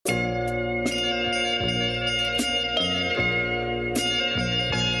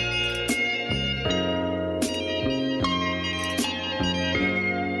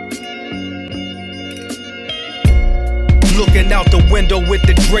out the window with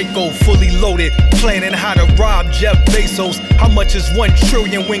the Draco fully loaded, planning how to rob Jeff Bezos. How much is 1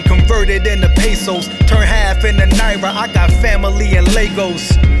 trillion when converted into pesos? Turn half into Naira, I got family in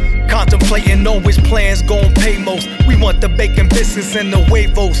Lagos. Contemplating always plans gon' pay most. We want the bacon business and the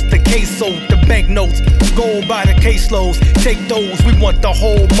huevos, the queso, the banknotes. Gold by the caseloads, take those. We want the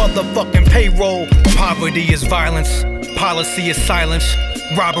whole motherfucking payroll. Poverty is violence, policy is silence.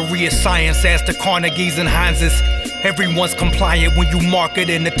 Robbery is science, as the Carnegies and Heinzes. Everyone's compliant when you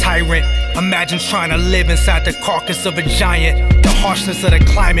marketing a tyrant. Imagine trying to live inside the carcass of a giant. The harshness of the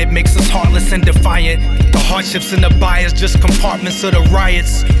climate makes us heartless and defiant. The hardships and the bias, just compartments of the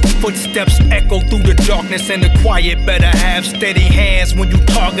riots. Footsteps echo through the darkness and the quiet. Better have steady hands when you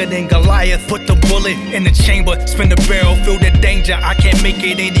targeting Goliath. Put the bullet in the chamber, spin the barrel, feel the danger. I can't make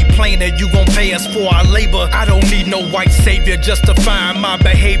it any plainer, you gon' pay us for our labor. I don't need no white savior justifying my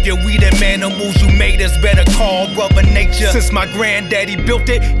behavior. We them animals, you made us, better call brother nature. Since my granddaddy built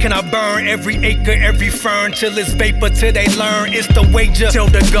it, can I burn every acre, every fern till it's vapor, till they learn it's the wager. Tell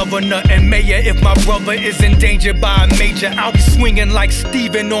the governor and mayor if my brother is endangered by a major, I'll be swinging like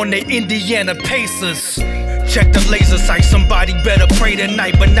Steven on the Indiana Pacers. Check the laser sight, somebody better pray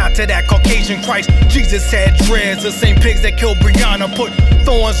tonight, but not to that Caucasian Christ. Jesus had dreads, the same pigs that killed Brianna put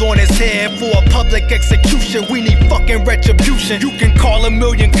thorns on his head for a public execution. We need fucking retribution. You can call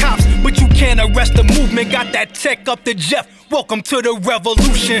 1,000,000 cops, but you can't arrest the movement. Got that tech up to Jeff. Welcome to the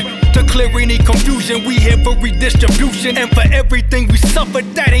revolution. To clear any confusion, we here for redistribution. And for everything we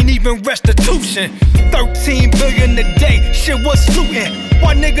suffered, that ain't even restitution. 13 billion a day, shit was looting.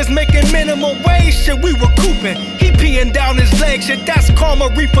 While niggas making minimum wage, shit we recouping. He peeing down his leg, shit that's karma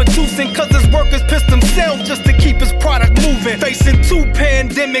reproducing. Cause his workers pissed themselves just to keep his product moving. Facing 2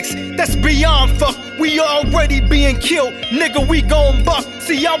 pandemics, that's beyond fuck. We already being killed, nigga we gon' buck.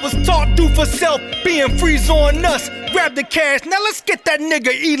 See I was taught do for self, being freeze on us. Grab the cash, now let's get that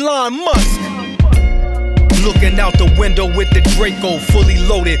nigga Elon Musk. Looking out the window with the Draco fully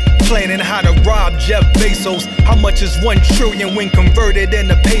loaded, planning how to rob Jeff Bezos. How much is 1 trillion when converted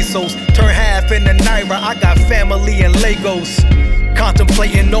into pesos? Turn half into Naira, I got family in Lagos.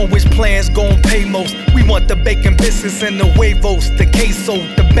 Contemplating always plans gon' pay most. We want the bacon business and the huevos, the queso,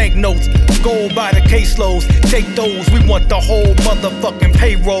 the banknotes. Gold by the caseloads, take those. We want the whole motherfucking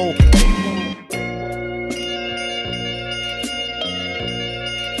payroll.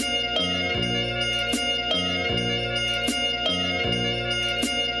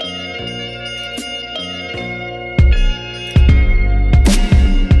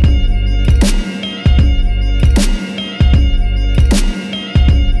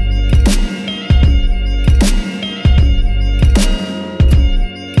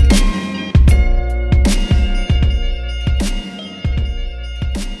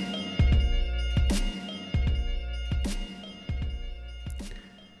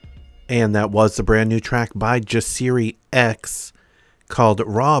 And that was the brand new track by Jasiri X called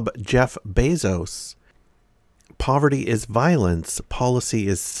Rob Jeff Bezos. Poverty is violence. Policy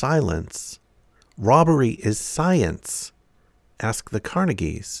is silence. Robbery is science. Ask the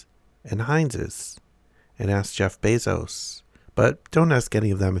Carnegies and Heinzes. And ask Jeff Bezos. But don't ask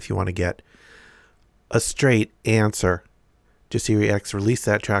any of them if you want to get a straight answer. Jasiri X released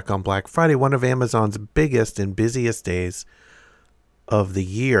that track on Black Friday, one of Amazon's biggest and busiest days of the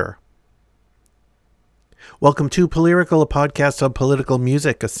year. Welcome to Polyrical, a podcast on political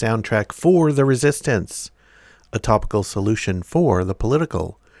music, a soundtrack for the resistance, a topical solution for the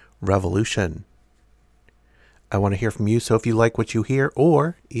political revolution. I want to hear from you, so if you like what you hear,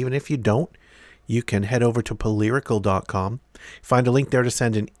 or even if you don't, you can head over to polyrical.com. Find a link there to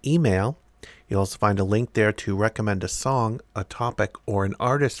send an email. You'll also find a link there to recommend a song, a topic, or an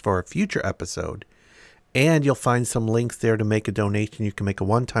artist for a future episode. And you'll find some links there to make a donation. You can make a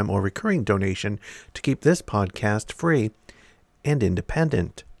one-time or recurring donation to keep this podcast free and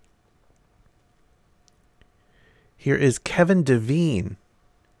independent. Here is Kevin Devine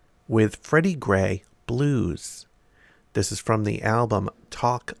with Freddie Gray Blues. This is from the album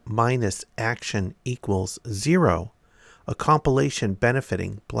Talk Minus Action Equals Zero, a compilation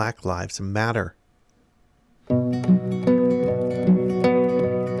benefiting Black Lives Matter.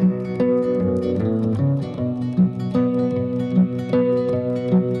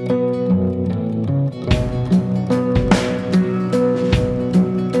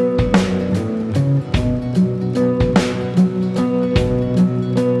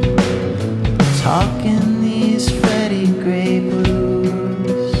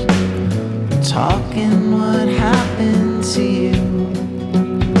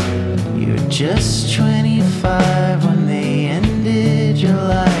 Just 25 when they ended your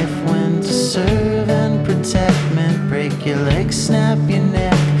life. Went to serve and protect, meant break your legs your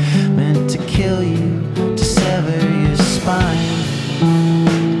neck, meant to kill you, to sever your spine.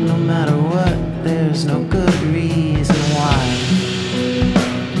 No matter what, there's no good reason why.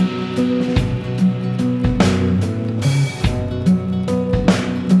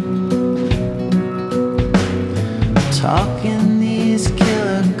 Talking these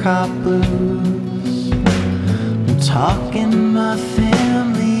killer cop blues, I'm talking my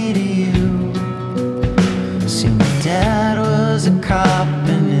family to you. See, my dad was a cop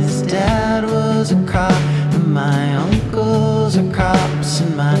and his dad was a cop, and my uncles are cops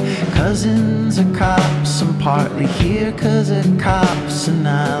and my cousins are cops. I'm partly here 'cause of cops, and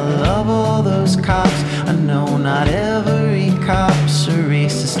I love all those cops. I know not every cop's a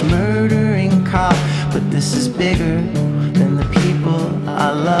racist murdering cop, but this is bigger than the people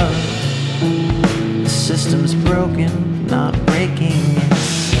I love. The system's broken, not breaking,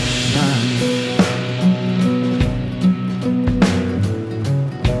 it's done.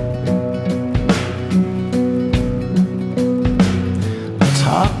 I'm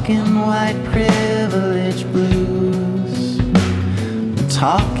talking white privilege blues, I'm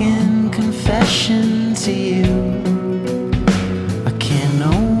talking confession to you. I can't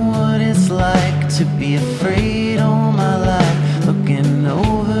know what it's like to be afraid all my life, looking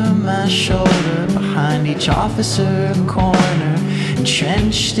over my shoulder, behind each officer corner,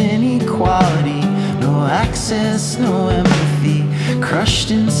 entrenched in equality, no access, no empathy, crushed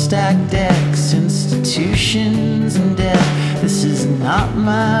in stacked decks, institutions and death. This is not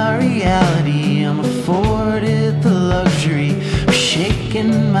my reality. I'm afforded the luxury of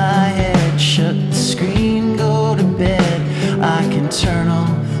shaking my head, shut the screen, go to bed. I can turn off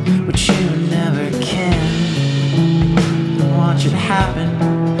what you never can, and watch it happen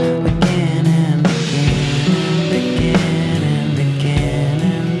again and again and again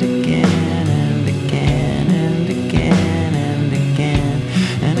and again and again and again and again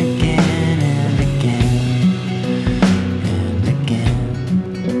and again and again and again.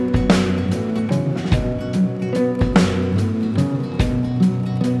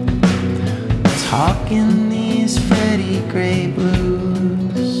 Talking these Freddie Gray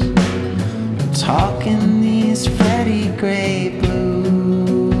blues, talking these Freddie Gray blues.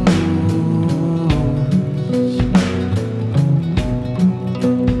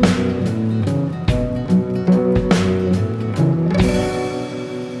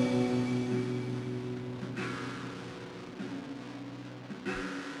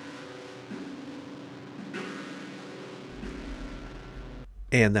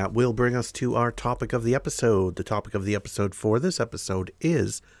 And that will bring us to our topic of the episode. The topic of the episode for this episode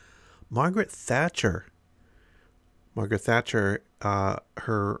is Margaret Thatcher. Margaret Thatcher,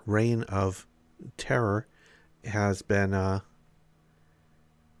 her reign of terror has been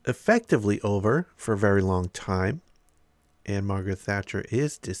effectively over for a very long time, and Margaret Thatcher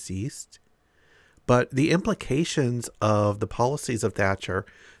is deceased. But the implications of the policies of Thatcher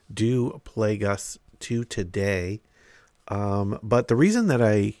do plague us to today. But the reason that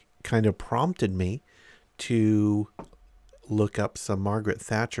I kind of prompted me to look up some Margaret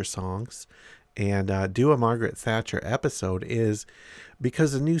Thatcher songs and do a Margaret Thatcher episode is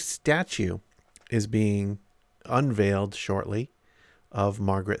because a new statue is being unveiled shortly of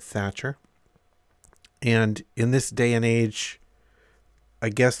Margaret Thatcher. And in this day and age, I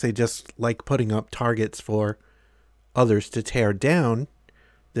guess they just like putting up targets for others to tear down.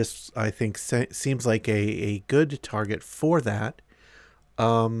 This, I think, seems like a good target for that.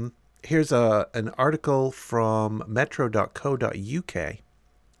 Here's an article from metro.co.uk.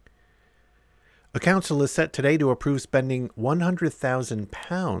 A council is set today to approve spending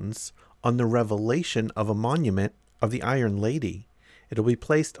 £100,000 on the revelation of a monument of the Iron Lady. It'll be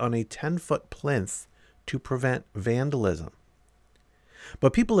placed on a 10-foot plinth to prevent vandalism.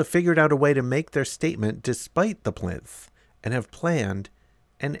 But people have figured out a way to make their statement despite the plinth and have planned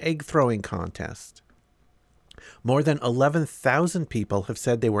an egg-throwing contest. More than 11,000 people have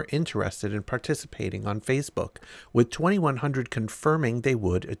said they were interested in participating on Facebook, with 2,100 confirming they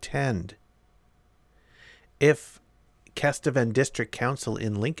would attend. If Kesteven District Council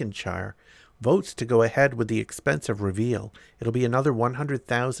in Lincolnshire votes to go ahead with the expensive reveal, it'll be another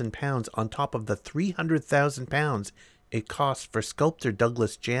 £100,000 on top of the £300,000 it costs for sculptor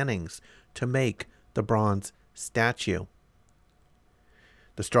Douglas Jannings to make the bronze statue.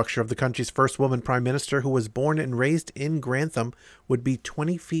 The structure of the country's first woman prime minister, who was born and raised in Grantham, would be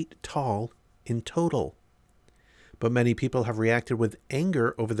 20 feet tall in total. But many people have reacted with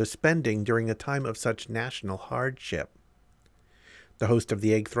anger over the spending during a time of such national hardship. The host of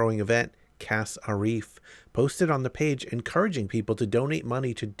the egg-throwing event, Cass Arif, posted on the page encouraging people to donate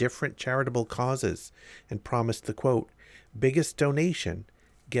money to different charitable causes and promised the, quote, Biggest donation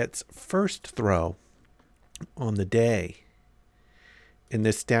gets first throw on the day. And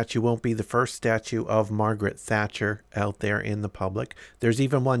this statue won't be the first statue of Margaret Thatcher out there in the public. There's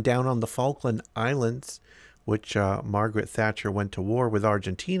even one down on the Falkland Islands, which Margaret Thatcher went to war with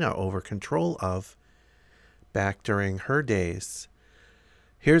Argentina over control of back during her days.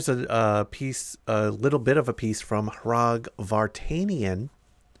 Here's a piece, a little bit of a piece from Hrag Vartanian,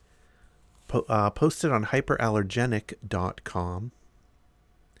 posted on hyperallergenic.com.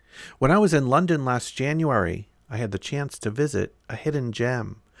 When I was in London last January, I had the chance to visit a hidden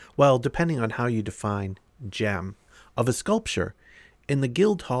gem, well, depending on how you define gem, of a sculpture in the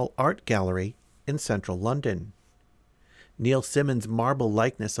Guildhall Art Gallery in central London. Neil Simmons' marble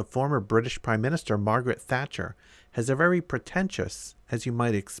likeness of former British Prime Minister Margaret Thatcher has a very pretentious, as you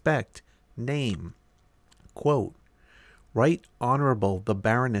might expect, name. Quote, Right Honourable the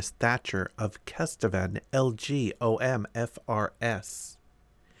Baroness Thatcher of Kesteven, LGOMFRS.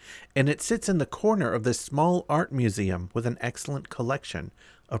 And it sits in the corner of this small art museum with an excellent collection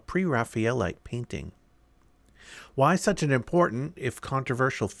of pre-Raphaelite painting. Why such an important, if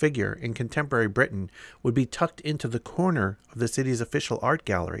controversial, figure in contemporary Britain would be tucked into the corner of the city's official art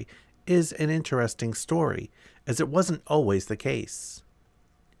gallery is an interesting story, as it wasn't always the case.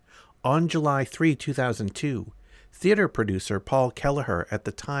 On July 3, 2002, theater producer Paul Kelleher, at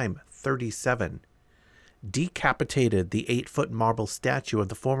the time 37, decapitated the 8-foot marble statue of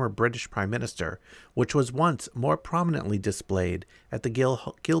the former British Prime Minister, which was once more prominently displayed at the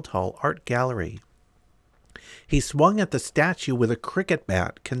Guildhall Art Gallery. He swung at the statue with a cricket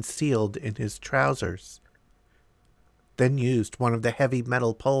bat concealed in his trousers, then used one of the heavy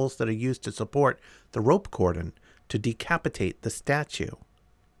metal poles that are used to support the rope cordon to decapitate the statue.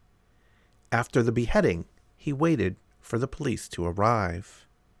 After the beheading, he waited for the police to arrive.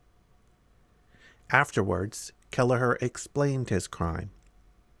 Afterwards, Kelleher explained his crime.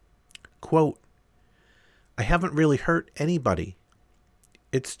 Quote, I haven't really hurt anybody.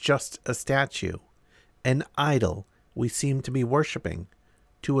 It's just a statue, an idol we seem to be worshipping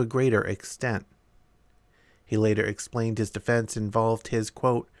to a greater extent. He later explained his defense involved his,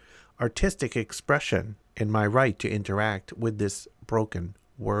 quote, artistic expression and my right to interact with this broken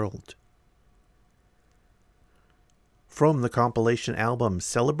world. From the compilation album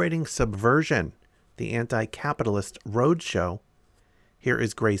Celebrating Subversion, the Anti-Capitalist Roadshow, here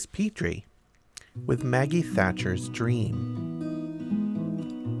is Grace Petrie with Maggie Thatcher's Dream.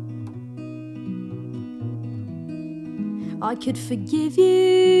 I could forgive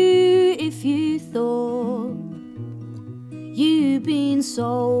you if you thought you'd been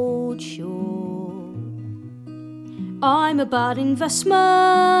sold short. I'm about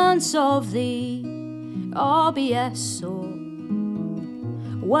investments of the RBS sort,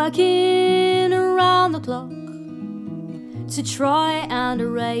 working around the clock to try and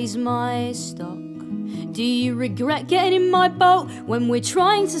raise my stock. Do you regret getting in my boat when we're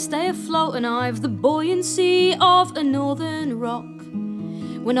trying to stay afloat and I've the buoyancy of a northern rock?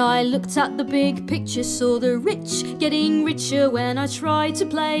 When I looked at the big picture, saw the rich getting richer. When I tried to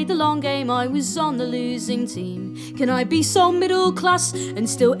play the long game, I was on the losing team. Can I be so middle class and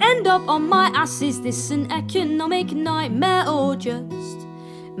still end up on my ass? Is this an economic nightmare or just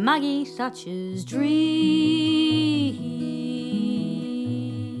Maggie Thatcher's dream?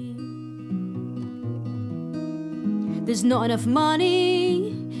 There's not enough money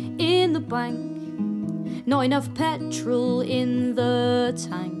in the bank, not enough petrol in the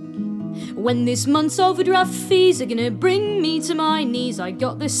tank. When this month's overdraft fees are gonna bring me to my knees, I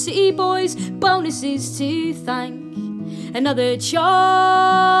got the City Boys bonuses to thank. Another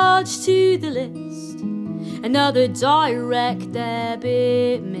charge to the list, another direct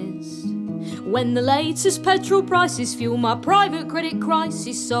debit missed. When the latest petrol prices fuel my private credit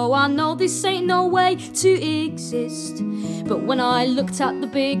crisis, so I know this ain't no way to exist. But when I looked at the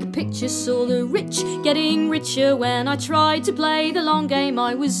big picture, saw the rich getting richer. When I tried to play the long game,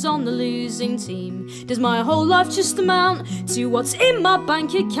 I was on the losing team. Does my whole life just amount to what's in my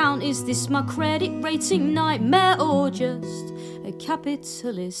bank account? Is this my credit rating nightmare or just a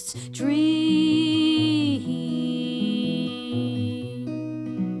capitalist's dream?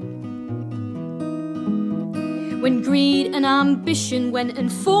 When greed and ambition went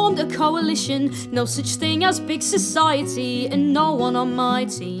and formed a coalition, no such thing as big society and no one on my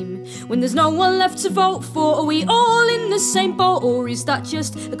team. When there's no one left to vote for, are we all in the same boat? Or is that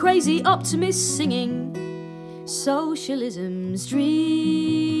just a crazy optimist singing socialism's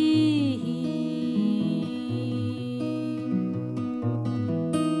dream?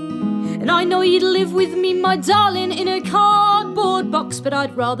 And I know you'd live with me, my darling, in a cardboard box, but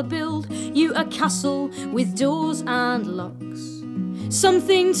I'd rather build you a castle with doors and locks.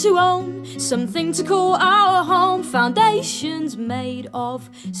 Something to own, something to call our home, foundations made of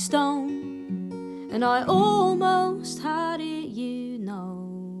stone. And I almost had it, you know.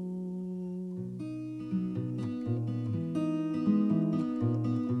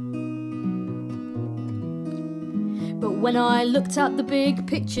 But when I looked at the big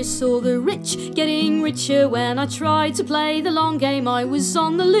picture, saw the rich getting richer. When I tried to play the long game, I was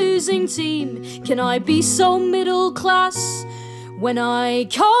on the losing team. Can I be so middle class when I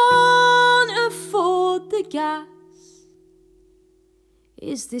can't afford the gas?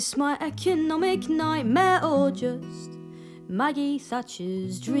 Is this my economic nightmare or just Maggie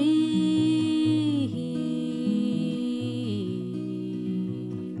Thatcher's dream?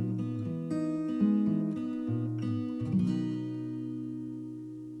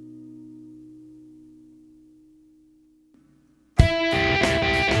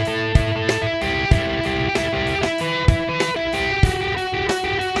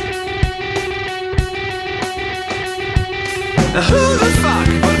 Who the fuck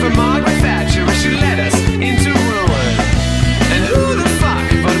voted for Margaret Thatcher as she led us into ruin? And who the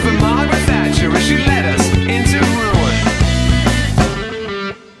fuck voted for Margaret Thatcher as she led us into ruin?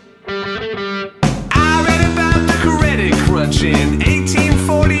 I read about the credit crunch in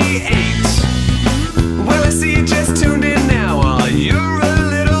 1848. Well, I see you just tuned in now, you're a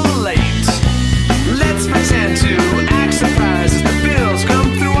little late. Let's pretend to act surprised as the bills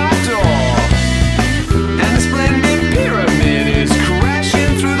come through our door. And the splendid pyramid is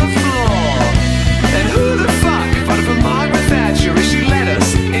crashing through the floor. And who the fuck voted for Margaret Thatcher as she led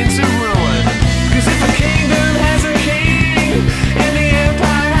us into ruin? Cause if a kingdom has a king and the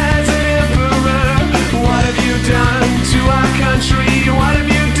empire has an emperor, what have you done to our country? What have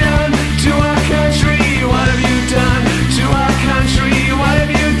you done to our country? What have you done to our country? What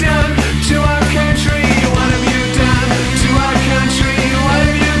have you done to our country? What have you done to our country? What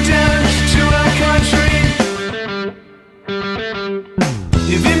have you done to our country?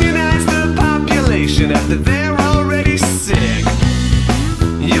 You've immunized the population after they're already sick.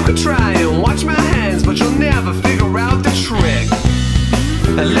 You could try and watch my hands, but you'll never figure out the trick.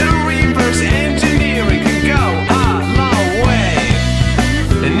 A little reverse engineering can go a long way.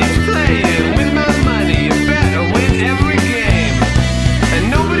 And if you're playing with my money, you better win every game.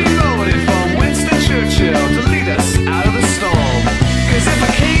 And nobody voted for Winston Churchill to lead us out of the storm. Cause if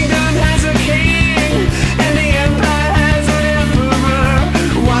a kingdom has a king and the empire has an emperor,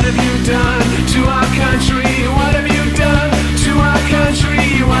 what have you done to our country? What have you done to our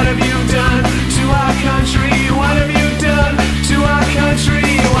country? What have you done to our country? What have you done to our country?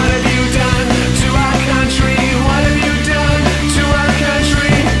 What have you done to our country? What have you done to our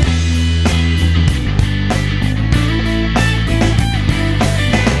country?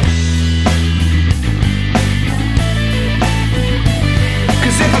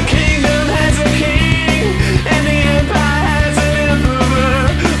 Cause if a kingdom has a king and the empire has an emperor,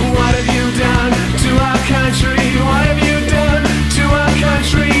 what have you done to our country? What have you done to our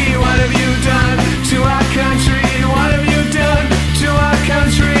country? What have you done to our country? What have you done to our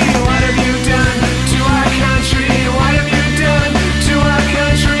country? What have you done to our country? What have you done to our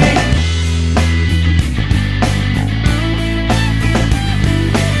country?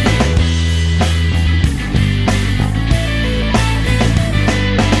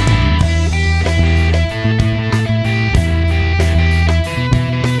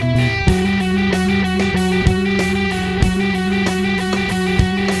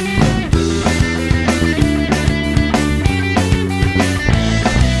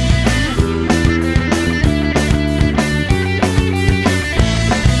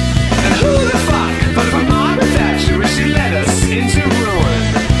 And who the fuck voted for Margaret Thatcher as she led us into ruin?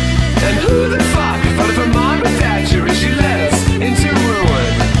 And who the fuck voted for Margaret Thatcher as she led us into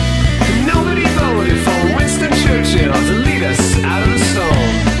ruin? And nobody voted for Winston Churchill to lead us out of the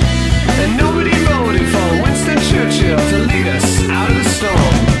storm. And nobody voted for Winston Churchill to lead us out of the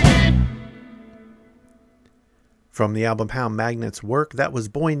storm. From the album How Magnets Work, that was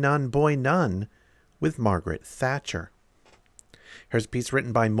Boy None with Margaret Thatcher. Here's a piece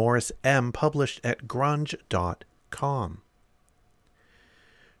written by Morris M., published at grunge.com.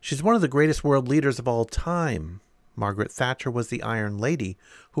 She's one of the greatest world leaders of all time. Margaret Thatcher was the Iron Lady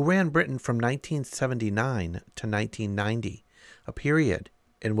who ran Britain from 1979 to 1990, a period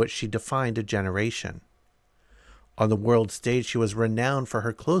in which she defined a generation. On the world stage, she was renowned for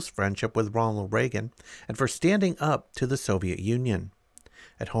her close friendship with Ronald Reagan and for standing up to the Soviet Union.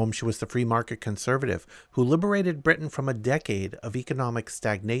 At home, she was the free market conservative who liberated Britain from a decade of economic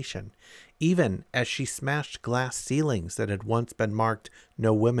stagnation, even as she smashed glass ceilings that had once been marked,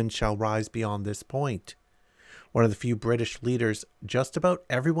 "No women shall rise beyond this point." One of the few British leaders just about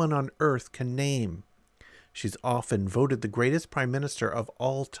everyone on earth can name. She's often voted the greatest prime minister of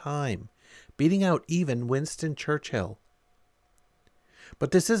all time, beating out even Winston Churchill. But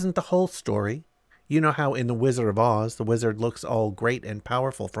this isn't the whole story. You know how in The Wizard of Oz, the wizard looks all great and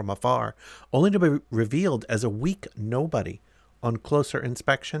powerful from afar, only to be revealed as a weak nobody on closer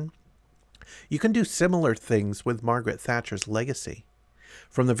inspection? You can do similar things with Margaret Thatcher's legacy.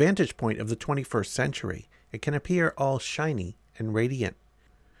 From the vantage point of the 21st century, it can appear all shiny and radiant.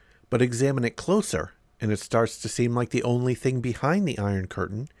 But examine it closer, and it starts to seem like the only thing behind the Iron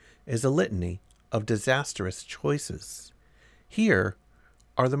Curtain is a litany of disastrous choices. Here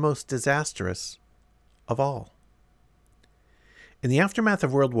are the most disastrous of all. In the aftermath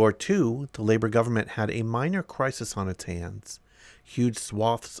of World War II, the Labour government had a minor crisis on its hands. Huge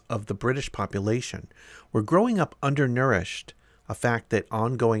swaths of the British population were growing up undernourished, a fact that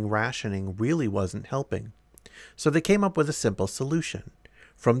ongoing rationing really wasn't helping. So they came up with a simple solution.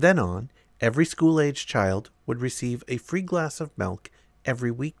 From then on, every school-aged child would receive a free glass of milk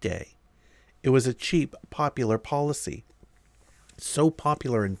every weekday. It was a cheap, popular policy. So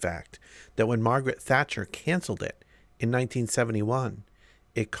popular, in fact, that when Margaret Thatcher cancelled it in 1971,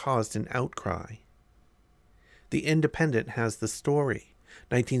 it caused an outcry. The Independent has the story.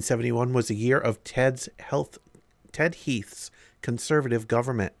 1971 was a year of Ted Heath's Conservative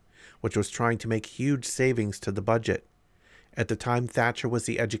government, which was trying to make huge savings to the budget. At the time, Thatcher was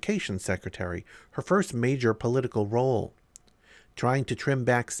the Education Secretary, her first major political role. Trying to trim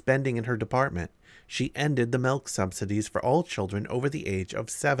back spending in her department, she ended the milk subsidies for all children over the age of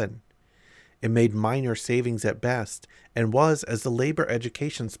 7. It made minor savings at best, and was, as the Labour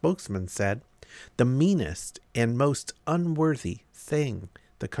education spokesman said, the meanest and most unworthy thing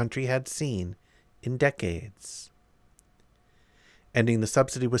the country had seen in decades. Ending the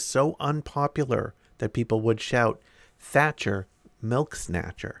subsidy was so unpopular that people would shout, "Thatcher, milk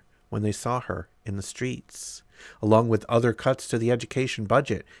snatcher," when they saw her in the streets. Along with other cuts to the education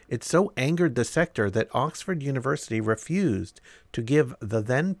budget, it so angered the sector that Oxford University refused to give the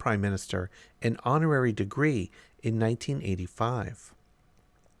then Prime Minister an honorary degree in 1985.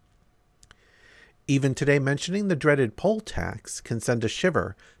 Even today, mentioning the dreaded poll tax can send a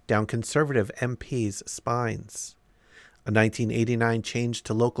shiver down Conservative MPs' spines. A 1989 change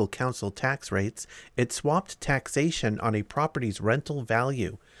to local council tax rates, it swapped taxation on a property's rental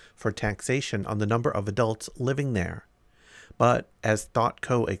value for taxation on the number of adults living there. But, as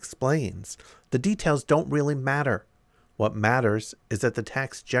ThoughtCo explains, the details don't really matter. What matters is that the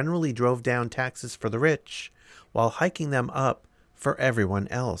tax generally drove down taxes for the rich, while hiking them up for everyone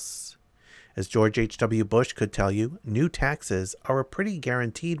else. As George H.W. Bush could tell you, new taxes are a pretty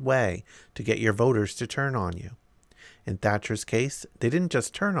guaranteed way to get your voters to turn on you. In Thatcher's case, they didn't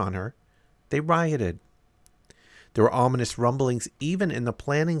just turn on her, they rioted. There were ominous rumblings even in the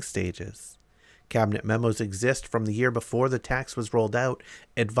planning stages. Cabinet memos exist from the year before the tax was rolled out,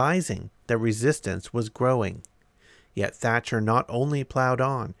 advising that resistance was growing. Yet Thatcher not only ploughed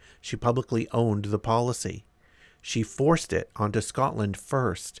on, she publicly owned the policy. She forced it onto Scotland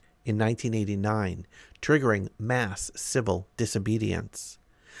first in 1989, triggering mass civil disobedience.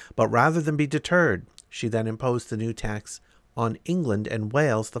 But rather than be deterred, she then imposed the new tax on England and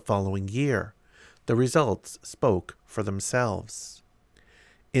Wales the following year. The results spoke for themselves.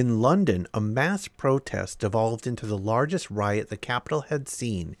 In London, a mass protest devolved into the largest riot the capital had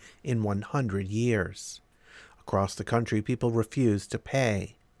seen in 100 years. Across the country, people refused to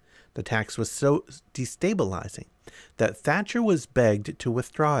pay. The tax was so destabilizing that Thatcher was begged to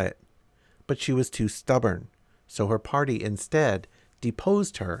withdraw it, but she was too stubborn, so her party instead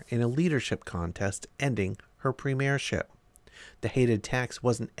deposed her in a leadership contest, ending her premiership. The hated tax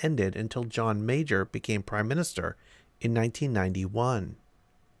wasn't ended until John Major became Prime Minister in 1991.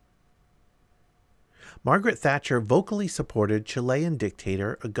 Margaret Thatcher vocally supported Chilean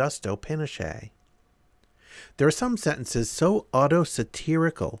dictator Augusto Pinochet. There are some sentences so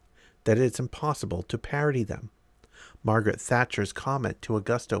auto-satirical that it's impossible to parody them. Margaret Thatcher's comment to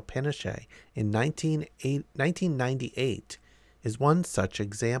Augusto Pinochet in 1998 is one such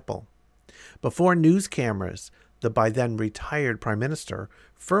example. Before news cameras, the by then retired Prime Minister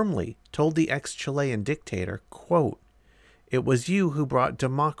firmly told the ex-Chilean dictator, quote, "It was you who brought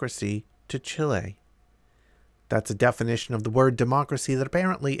democracy to Chile." That's a definition of the word democracy that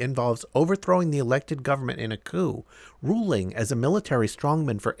apparently involves overthrowing the elected government in a coup, ruling as a military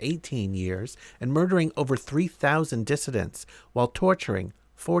strongman for 18 years, and murdering over 3,000 dissidents while torturing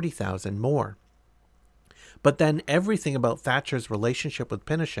 40,000 more. But then everything about Thatcher's relationship with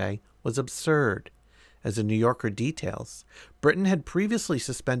Pinochet was absurd. As the New Yorker details, Britain had previously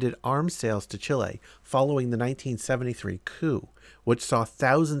suspended arms sales to Chile following the 1973 coup, which saw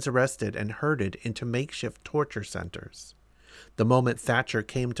thousands arrested and herded into makeshift torture centers. The moment Thatcher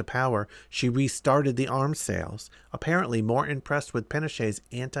came to power, she restarted the arms sales, apparently more impressed with Pinochet's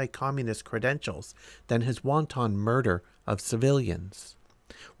anti-communist credentials than his wanton murder of civilians.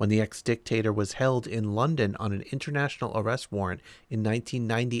 When the ex-dictator was held in London on an international arrest warrant in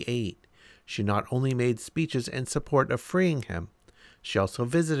 1998, she not only made speeches in support of freeing him, she also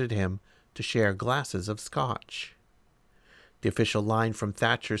visited him to share glasses of scotch. The official line from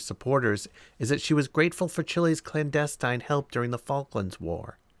Thatcher's supporters is that she was grateful for Chile's clandestine help during the Falklands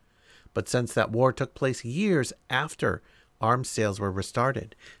War. But since that war took place years after arms sales were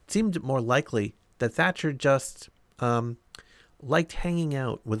restarted, it seemed more likely that Thatcher just liked hanging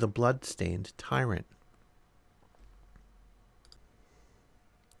out with a blood-stained tyrant.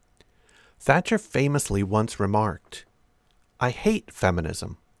 Thatcher famously once remarked, "I hate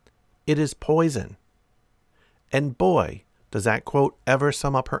feminism. It is poison." And boy, does that quote ever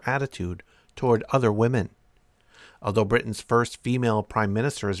sum up her attitude toward other women. Although Britain's first female prime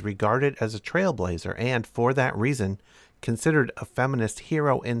minister is regarded as a trailblazer and, for that reason, considered a feminist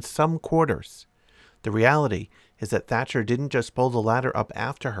hero in some quarters, the reality is that Thatcher didn't just pull the ladder up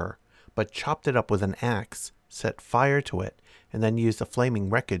after her, but chopped it up with an axe, set fire to it, and then used the flaming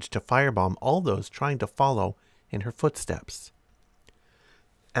wreckage to firebomb all those trying to follow in her footsteps.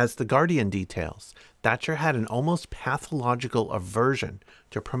 As The Guardian details, Thatcher had an almost pathological aversion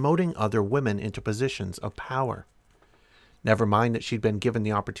to promoting other women into positions of power. Never mind that she'd been given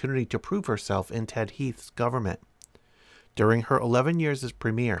the opportunity to prove herself in Ted Heath's government. During her 11 years as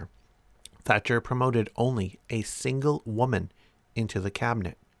premier, Thatcher promoted only a single woman into the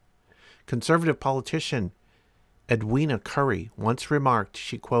cabinet. Conservative politician Edwina Currie once remarked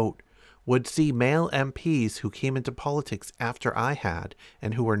she, quote, would see male MPs who came into politics after I had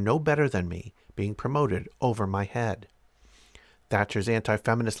and who were no better than me being promoted over my head. Thatcher's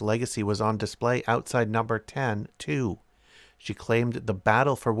anti-feminist legacy was on display outside Number 10, too. She claimed the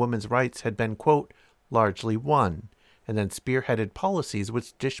battle for women's rights had been, quote, largely won, and then spearheaded policies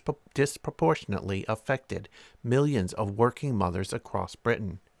which disproportionately affected millions of working mothers across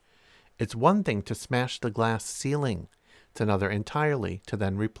Britain. It's one thing to smash the glass ceiling. It's another entirely to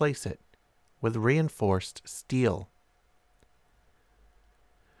then replace it with reinforced steel.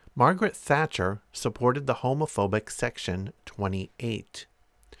 Margaret Thatcher supported the homophobic Section 28.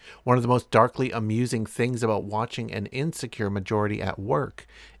 One of the most darkly amusing things about watching an insecure majority at work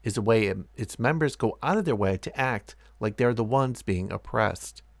is the way its members go out of their way to act like they're the ones being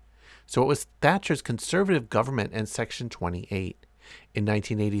oppressed. So it was Thatcher's Conservative government and Section 28. In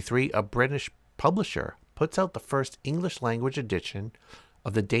 1983, a British publisher puts out the first English-language edition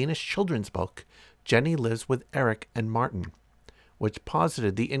of the Danish children's book, Jenny Lives with Eric and Martin, which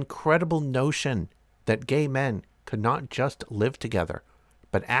posited the incredible notion that gay men could not just live together,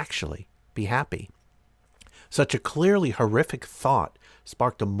 but actually be happy. Such a clearly horrific thought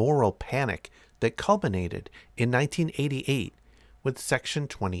sparked a moral panic that culminated in 1988 with Section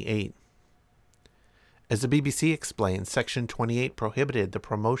 28. As the BBC explains, Section 28 prohibited the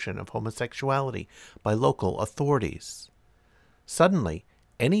promotion of homosexuality by local authorities. Suddenly,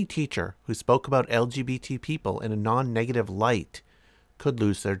 any teacher who spoke about LGBT people in a non-negative light could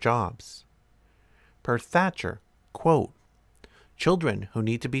lose their jobs. Per Thatcher, quote, children who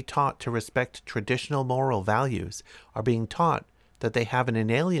need to be taught to respect traditional moral values are being taught that they have an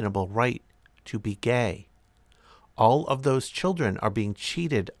inalienable right to be gay. All of those children are being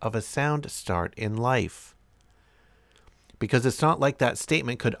cheated of a sound start in life. Because it's not like that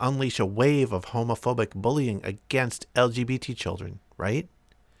statement could unleash a wave of homophobic bullying against LGBT children, right?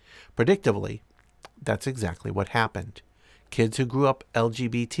 Predictably, that's exactly what happened. Kids who grew up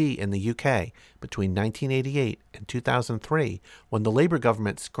LGBT in the UK between 1988 and 2003, when the Labour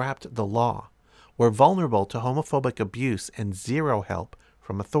government scrapped the law, were vulnerable to homophobic abuse and zero help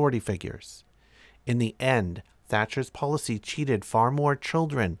from authority figures. In the end, Thatcher's policy cheated far more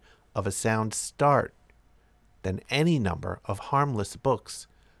children of a sound start than any number of harmless books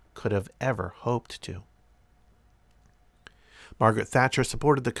could have ever hoped to. Margaret Thatcher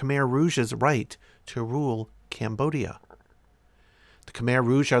supported the Khmer Rouge's right to rule Cambodia. The Khmer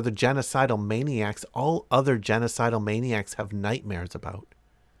Rouge are the genocidal maniacs all other genocidal maniacs have nightmares about.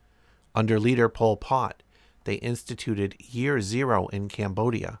 Under leader Pol Pot, they instituted Year Zero in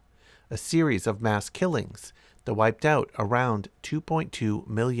Cambodia, a series of mass killings that wiped out around 2.2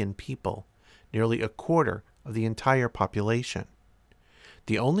 million people, nearly a quarter of the entire population.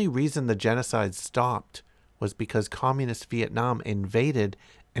 The only reason the genocide stopped was because Communist Vietnam invaded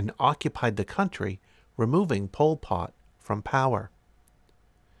and occupied the country, removing Pol Pot from power.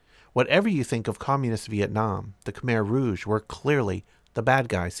 Whatever you think of Communist Vietnam, the Khmer Rouge were clearly the bad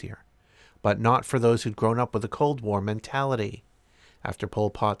guys here, but not for those who'd grown up with a Cold War mentality. After Pol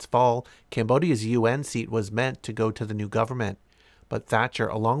Pot's fall, Cambodia's UN seat was meant to go to the new government, but Thatcher,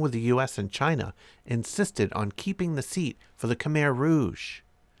 along with the US and China, insisted on keeping the seat for the Khmer Rouge.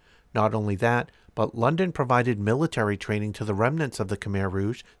 Not only that, but London provided military training to the remnants of the Khmer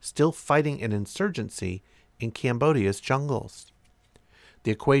Rouge still fighting an insurgency in Cambodia's jungles.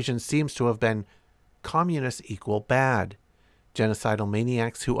 The equation seems to have been communists equal bad. Genocidal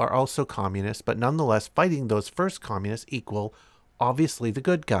maniacs who are also communists, but nonetheless fighting those first communists equal obviously the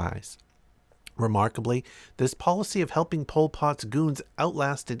good guys. Remarkably, this policy of helping Pol Pot's goons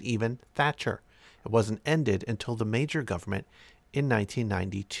outlasted even Thatcher. It wasn't ended until the Major government in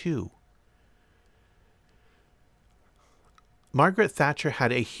 1992. Margaret Thatcher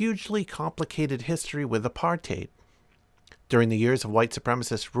had a hugely complicated history with apartheid. During the years of white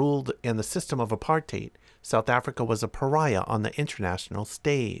supremacist rule and the system of apartheid, South Africa was a pariah on the international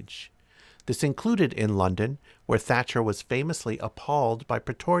stage. This included in London, where Thatcher was famously appalled by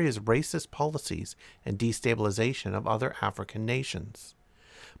Pretoria's racist policies and destabilization of other African nations.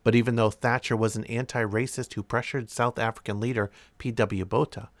 But even though Thatcher was an anti-racist who pressured South African leader P.W.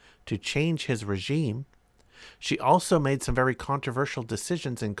 Botha to change his regime, she also made some very controversial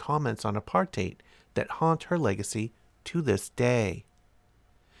decisions and comments on apartheid that haunt her legacy to this day.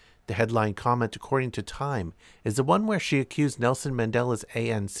 The headline comment, according to Time, is the one where she accused Nelson Mandela's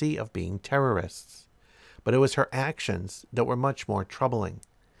ANC of being terrorists. But it was her actions that were much more troubling.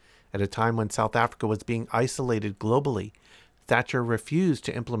 At a time when South Africa was being isolated globally, Thatcher refused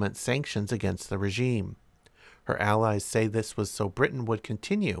to implement sanctions against the regime. Her allies say this was so Britain would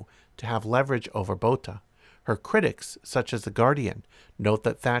continue to have leverage over Botha. Her critics, such as The Guardian, note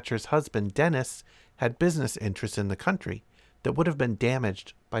that Thatcher's husband, Dennis, had business interests in the country that would have been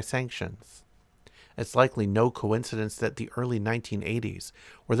damaged by sanctions. It's likely no coincidence that the early 1980s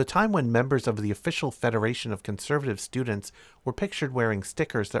were the time when members of the official Federation of Conservative Students were pictured wearing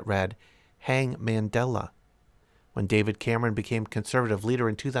stickers that read, "Hang Mandela." When David Cameron became Conservative leader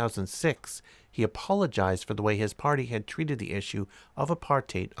in 2006, he apologized for the way his party had treated the issue of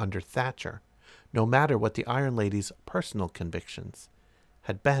apartheid under Thatcher, no matter what the Iron Lady's personal convictions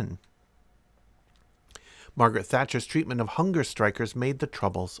had been. Margaret Thatcher's treatment of hunger strikers made the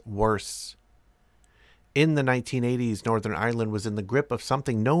Troubles worse. In the 1980s, Northern Ireland was in the grip of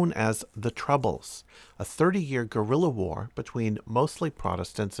something known as the Troubles, a 30-year guerrilla war between mostly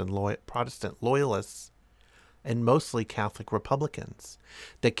Protestants and Protestant loyalists and mostly Catholic Republicans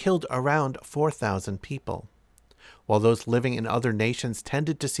that killed around 4,000 people. While those living in other nations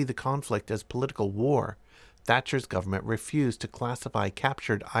tended to see the conflict as political war, Thatcher's government refused to classify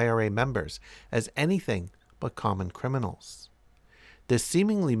captured IRA members as anything but common criminals. This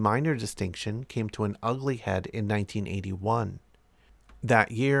seemingly minor distinction came to an ugly head in 1981.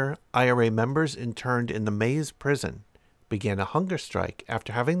 That year, IRA members interned in the Maze prison began a hunger strike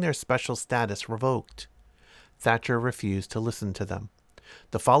after having their special status revoked. Thatcher refused to listen to them.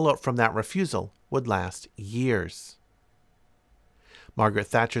 The fallout from that refusal would last years. Margaret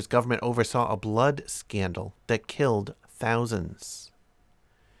Thatcher's government oversaw a blood scandal that killed thousands.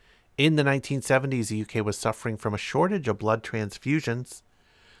 In the 1970s, the UK was suffering from a shortage of blood transfusions,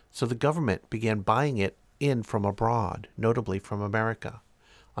 so the government began buying it in from abroad, notably from America.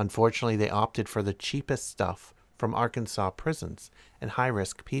 Unfortunately, they opted for the cheapest stuff from Arkansas prisons and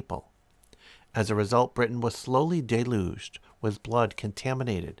high-risk people. As a result, Britain was slowly deluged with blood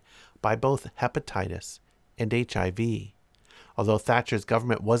contaminated by both hepatitis and HIV. Although Thatcher's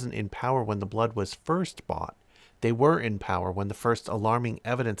government wasn't in power when the blood was first bought, they were in power when the first alarming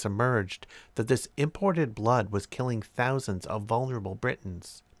evidence emerged that this imported blood was killing thousands of vulnerable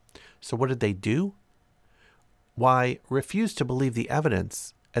Britons. So what did they do? Why, refused to believe the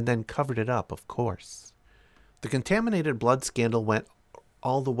evidence and then covered it up, of course. The contaminated blood scandal went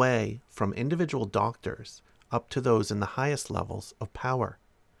all the way from individual doctors up to those in the highest levels of power.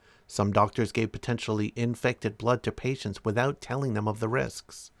 Some doctors gave potentially infected blood to patients without telling them of the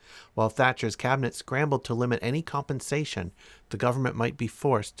risks. While Thatcher's cabinet scrambled to limit any compensation the government might be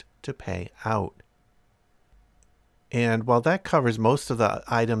forced to pay out. And while that covers most of the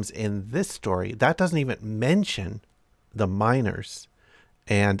items in this story, that doesn't even mention the miners.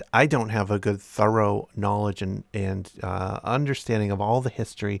 And I don't have a good thorough knowledge and understanding of all the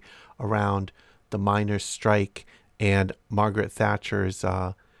history around the miners' strike and Margaret Thatcher's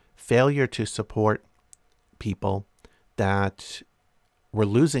failure to support people that were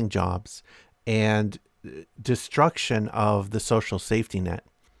losing jobs, and destruction of the social safety net.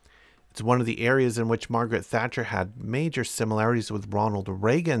 It's one of the areas in which Margaret Thatcher had major similarities with Ronald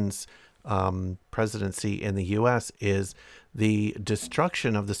Reagan's presidency in the U.S. is the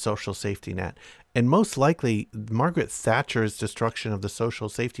destruction of the social safety net. And most likely, Margaret Thatcher's destruction of the social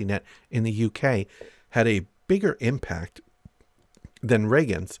safety net in the UK had a bigger impact than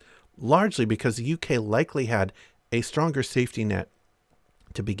Reagan's, largely because the UK likely had a stronger safety net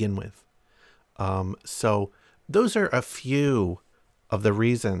to begin with. So those are a few of the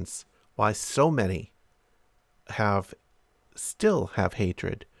reasons why so many still have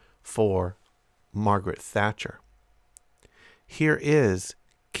hatred for Margaret Thatcher. Here is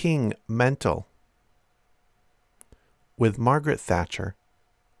King Mental with Margaret Thatcher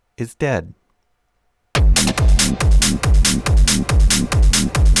is Dead.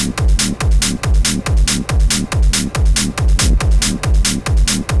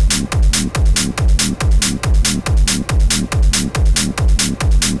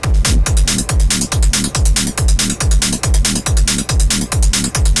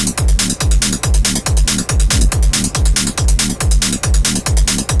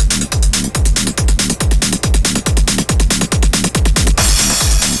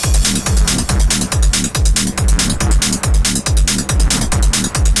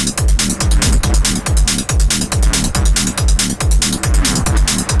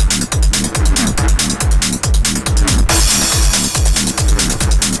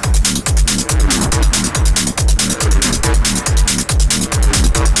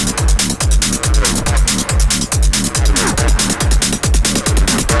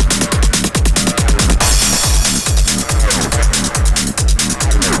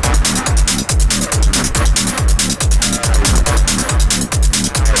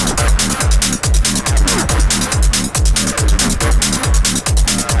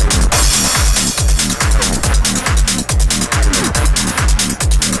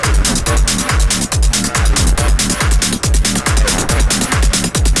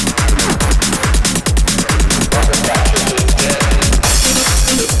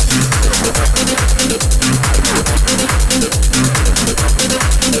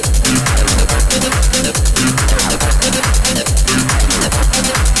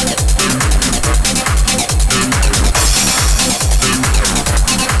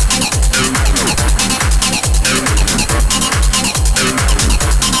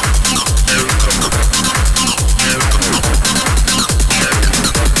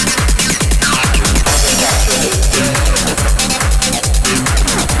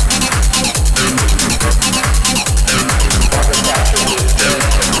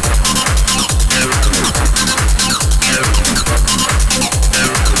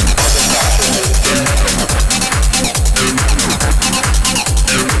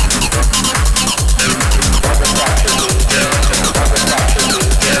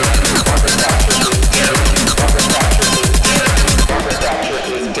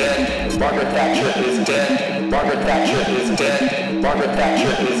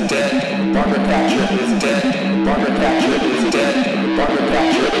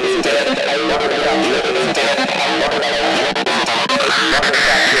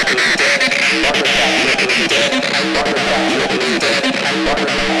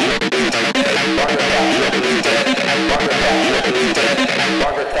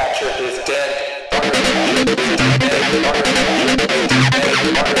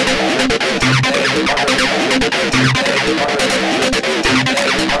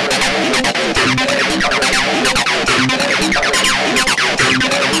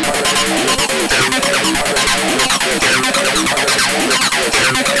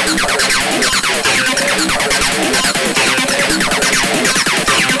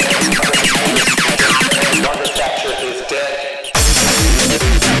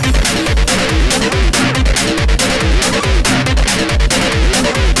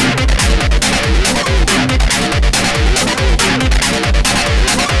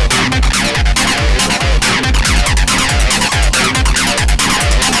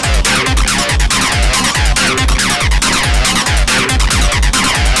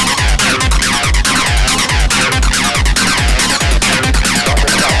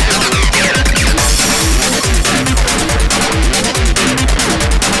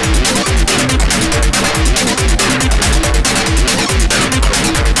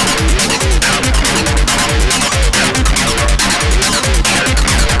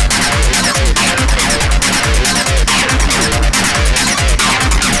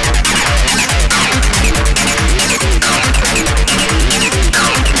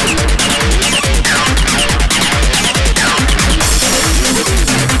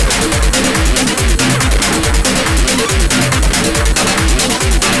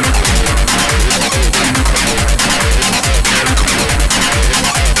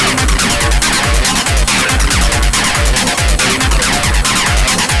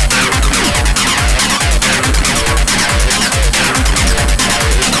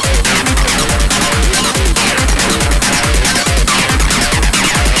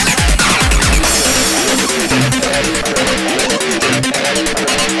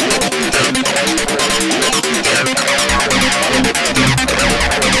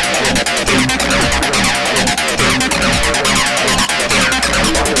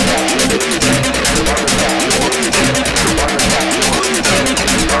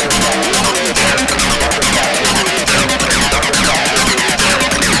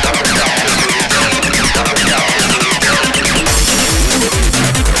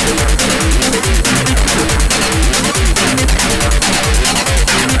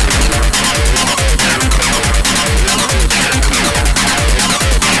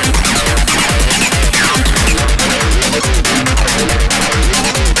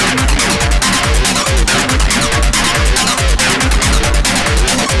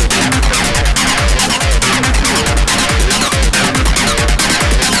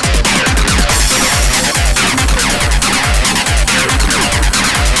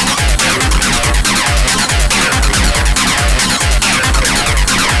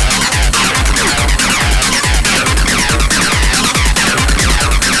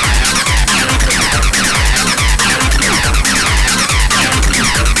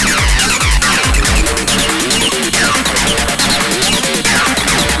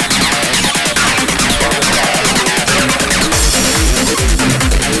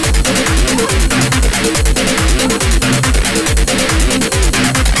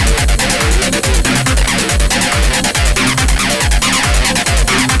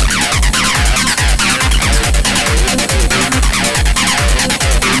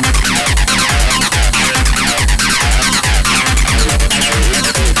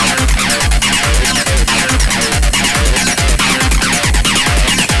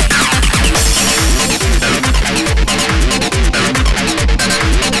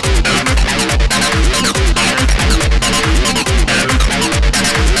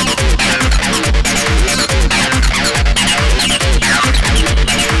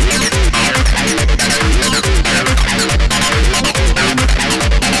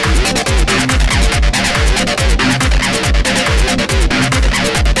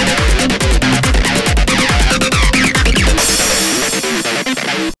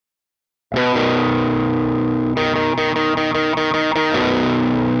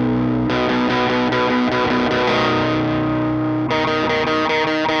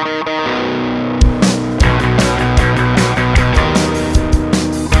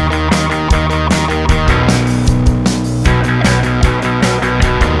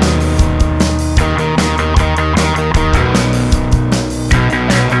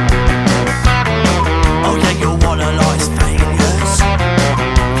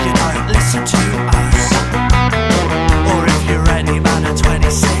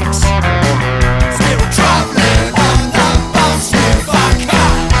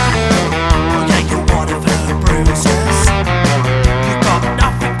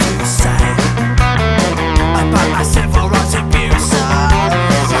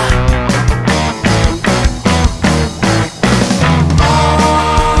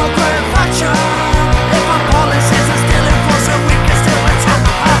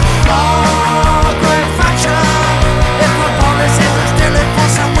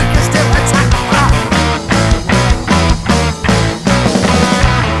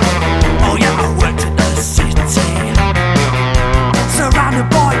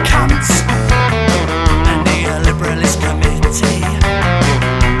 cunts and neoliberalist committee.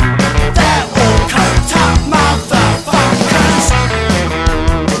 They're all coked up motherfuckers.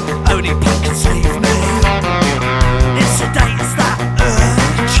 Only Punk can save me. It sedates that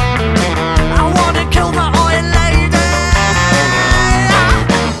urge. I wanna kill the oil lady.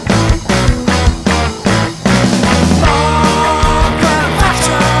 Margaret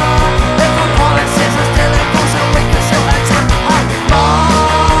Thatcher, if her policies are still in force, then we can still attack her.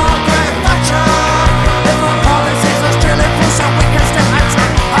 Margaret Thatcher, if her policies are still in force, then we can still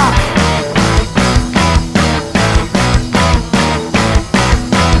attack her.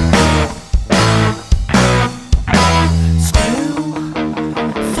 Still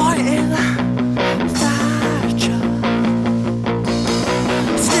fighting Thatcher.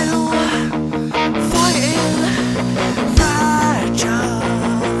 Still fighting Thatcher. We're still fighting Thatcher.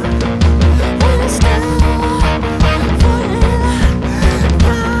 We're still fighting Thatcher.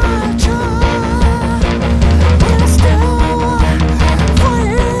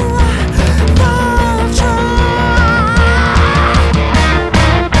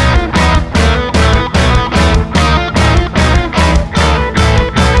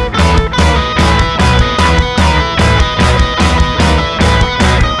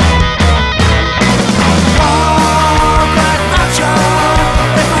 Margaret Thatcher,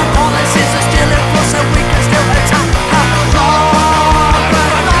 if her policies are still in force, then we can still attack her.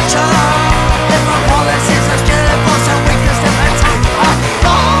 Margaret Thatcher, if her policies are still in force, then we can still attack her.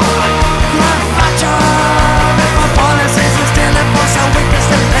 Margaret Thatcher, if her policies are still in force, then we can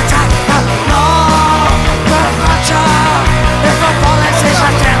still attack her. Margaret Thatcher, if her policies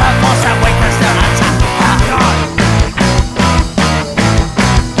are still in force, then we can still attack her.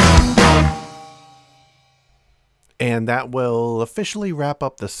 And that will officially wrap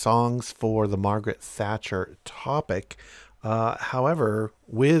up the songs for the Margaret Thatcher topic. However,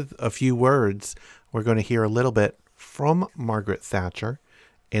 with a few words, we're going to hear a little bit from Margaret Thatcher,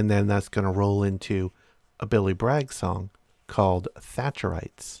 and then that's going to roll into a Billy Bragg song called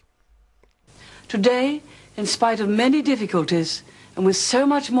Thatcherites. Today, in spite of many difficulties, and with so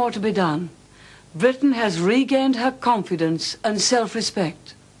much more to be done, Britain has regained her confidence and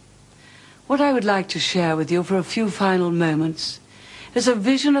self-respect. What I would like to share with you for a few final moments is a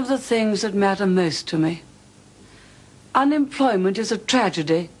vision of the things that matter most to me. Unemployment is a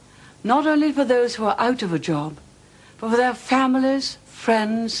tragedy, not only for those who are out of a job, but for their families,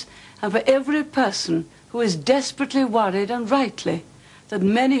 friends, and for every person who is desperately worried, and rightly, that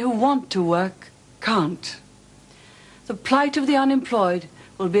many who want to work can't. The plight of the unemployed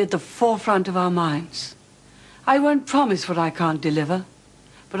will be at the forefront of our minds. I won't promise what I can't deliver,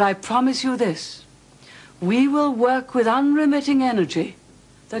 but I promise you this: we will work with unremitting energy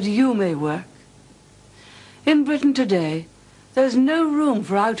that you may work. In Britain today, there's no room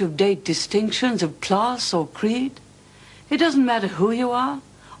for out-of-date distinctions of class or creed. It doesn't matter who you are,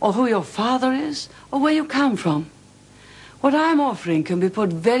 or who your father is, or where you come from. What I'm offering can be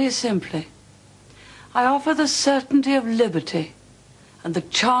put very simply. I offer the certainty of liberty and the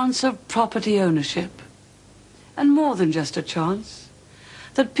chance of property ownership. And more than just a chance.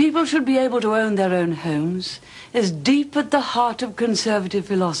 That people should be able to own their own homes is deep at the heart of conservative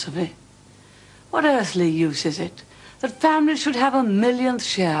philosophy. What earthly use is it that families should have a millionth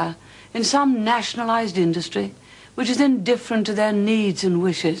share in some nationalized industry which is indifferent to their needs and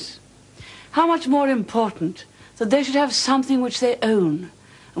wishes? How much more important that they should have something which they own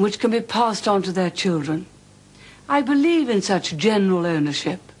and which can be passed on to their children. I believe in such general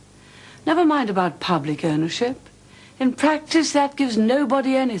ownership. Never mind about public ownership. In practice, that gives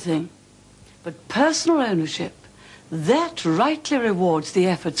nobody anything. But personal ownership, that rightly rewards the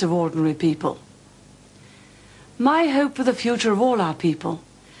efforts of ordinary people. My hope for the future of all our people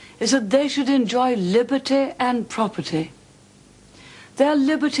is that they should enjoy liberty and property. Their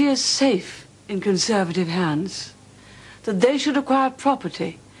liberty is safe in conservative hands. That they should acquire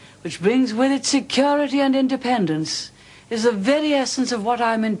property, which brings with it security and independence, is the very essence of what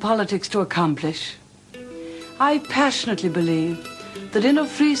I'm in politics to accomplish. I passionately believe that in a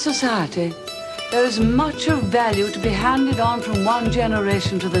free society, there is much of value to be handed on from one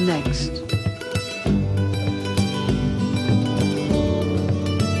generation to the next.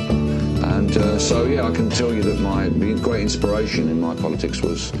 And so, yeah, I can tell you that my great inspiration in my politics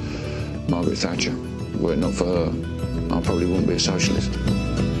was Margaret Thatcher. Were it not for her, I probably wouldn't be a socialist.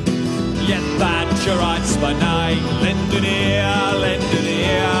 Yet Thatcherites by name, lend an ear, lend an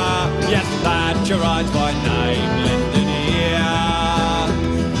ear. Yet Thatcherites by name, lend an ear.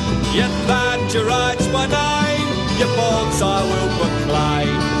 Yet Thatcherites by name, your faults I will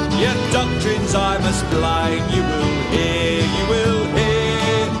proclaim, your doctrines I must blame. You will hear, you will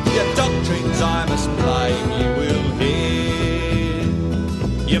hear.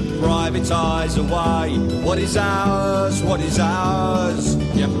 privatise away what is ours, what is ours.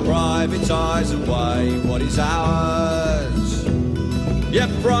 You privatise away what is ours. You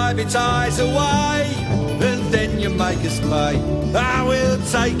privatise away, and then you make us pay. I will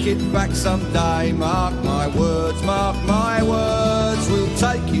take it back someday, mark my words, mark my words. We'll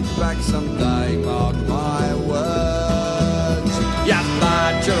take it back someday, mark my words. Yeah,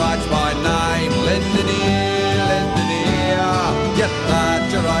 Thatcherites by name, lend an ear, lend an ear. Yeah,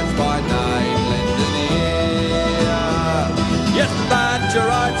 Thatcherites by name, lend an ear. Yeah,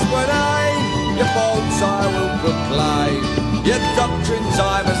 Thatcherites by name, your faults I will proclaim. Your doctrines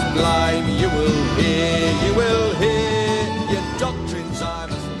I must blame. You will hear, you will hear. Your doctrines I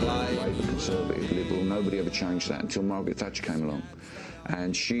must blame. Labour, Conservative, Liberal, nobody ever changed that until Margaret Thatcher came along.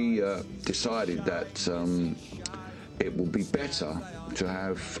 And she decided that it would be better to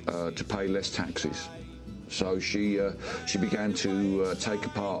have to pay less taxes. So she began to take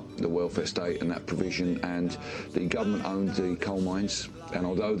apart the welfare state and that provision, and the government owned the coal mines, and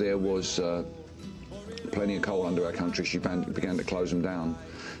although there was plenty of coal under our country, she began to close them down.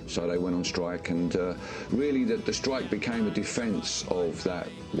 So they went on strike, and really the strike became a defence of that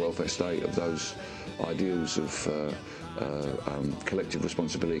welfare state, of those ideals of collective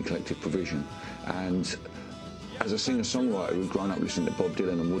responsibility and collective provision. And as a singer-songwriter who'd grown up listening to Bob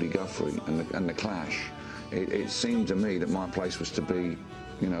Dylan and Woody Guthrie and the Clash, it seemed to me that my place was to be,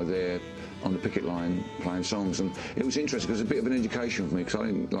 you know, there on the picket line playing songs. And it was interesting because it was a bit of an education for me, because I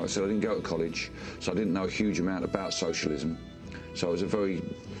didn't, like I said, I didn't go to college, so I didn't know a huge amount about socialism. So it was a very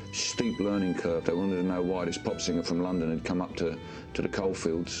steep learning curve. They wanted to know why this pop singer from London had come up to the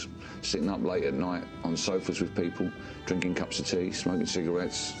coalfields, sitting up late at night on sofas with people, drinking cups of tea, smoking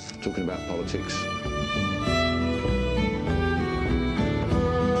cigarettes, talking about politics.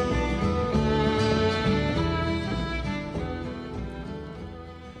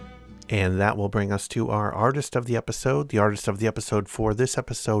 And that will bring us to our artist of the episode. The artist of the episode for this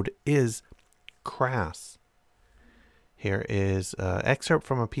episode is Crass. Here is an excerpt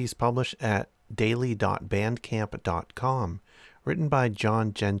from a piece published at daily.bandcamp.com, written by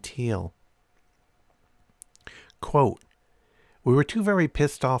John Gentile. Quote, "We were two very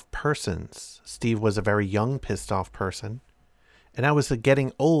pissed off persons. Steve was a very young pissed off person, and I was a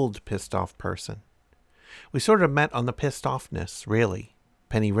getting old pissed off person. We sort of met on the pissed offness, really.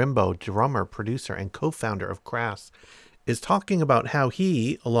 Penny Rimbaud, drummer, producer, and co-founder of Crass, is talking about how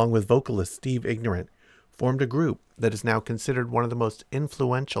he, along with vocalist Steve Ignorant, formed a group that is now considered one of the most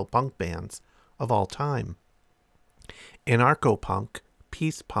influential punk bands of all time. Anarcho-punk,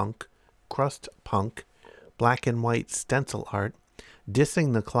 peace punk, crust punk, black and white stencil art,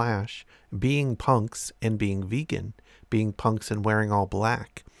 dissing the Clash, being punks and being vegan, being punks and wearing all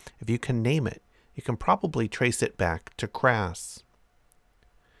black. If you can name it, you can probably trace it back to Crass.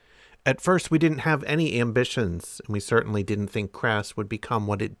 At first, we didn't have any ambitions, and we certainly didn't think Crass would become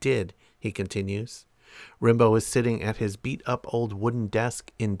what it did," he continues. Rimbaud is sitting at his beat-up old wooden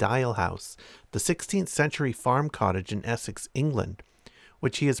desk in Dial House, the 16th century farm cottage in Essex, England,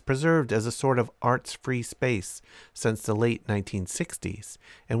 which he has preserved as a sort of arts-free space since the late 1960s,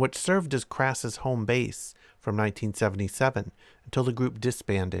 and which served as Crass's home base from 1977 until the group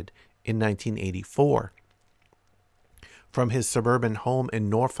disbanded in 1984. From his suburban home in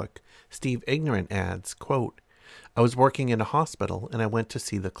Norfolk, Steve Ignorant adds, quote, "I was working in a hospital and I went to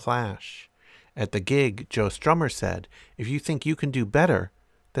see the Clash. At the gig, Joe Strummer said, 'If you think you can do better,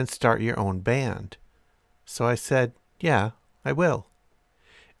 then start your own band.' So I said, 'Yeah, I will.'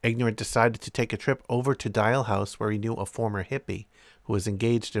 Ignorant decided to take a trip over to Dial House, where he knew a former hippie who was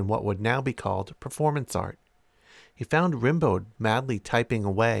engaged in what would now be called performance art. He found Rimbaud madly typing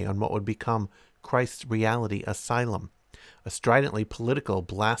away on what would become Christ's Reality Asylum, a stridently political,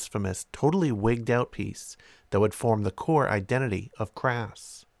 blasphemous, totally wigged-out piece that would form the core identity of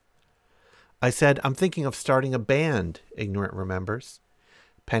Crass. I said, 'I'm thinking of starting a band,' Ignorant remembers.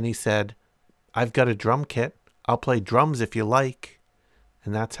 Penny said, 'I've got a drum kit. I'll play drums if you like.'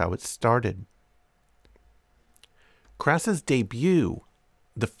 And that's how it started." Crass's debut,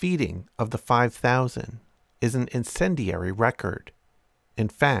 The Feeding of the 5,000, is an incendiary record. In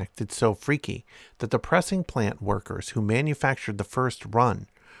fact, it's so freaky that the pressing plant workers who manufactured the first run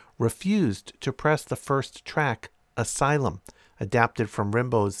refused to press the first track, Asylum, adapted from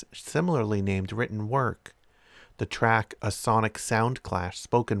Rimbaud's similarly named written work. The track, a sonic sound clash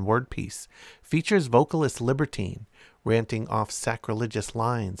spoken word piece, features vocalist Libertine ranting off sacrilegious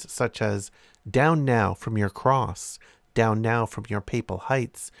lines such as, "Down now from your cross, down now from your papal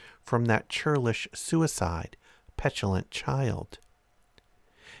heights, from that churlish suicide, petulant child."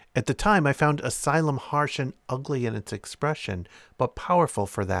 At the time, I found Asylum harsh and ugly in its expression, but powerful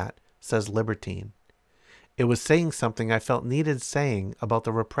for that, says Libertine. It was saying something I felt needed saying about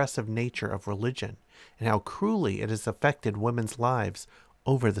the repressive nature of religion and how cruelly it has affected women's lives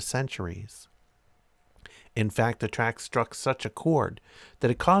over the centuries. In fact, the track struck such a chord that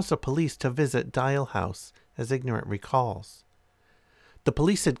it caused the police to visit Dial House, as Ignorant recalls. The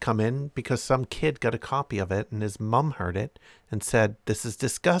police had come in because some kid got a copy of it and his mum heard it and said, "This is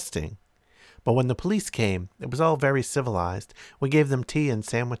disgusting." But when the police came, it was all very civilized. We gave them tea and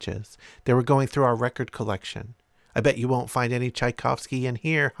sandwiches. They were going through our record collection. "I bet you won't find any Tchaikovsky in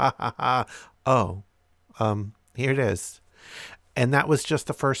here. Ha ha ha." "Oh, here it is." And that was just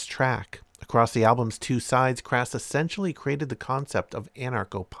the first track. Across the album's two sides, Crass essentially created the concept of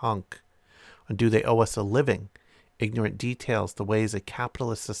anarcho-punk. On Do They Owe Us a Living, Ignorant details the ways a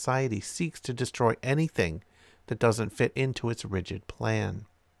capitalist society seeks to destroy anything that doesn't fit into its rigid plan.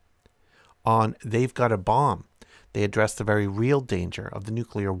 On They've Got a Bomb, they address the very real danger of the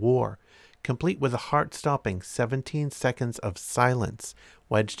nuclear war, complete with a heart-stopping 17 seconds of silence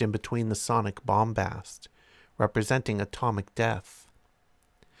wedged in between the sonic bombast, representing atomic death.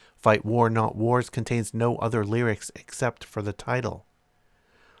 Fight War Not Wars contains no other lyrics except for the title.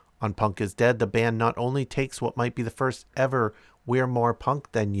 On Punk is Dead, the band not only takes what might be the first ever "We're more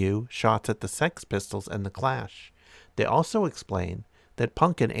punk than you" shots at the Sex Pistols and the Clash, they also explain that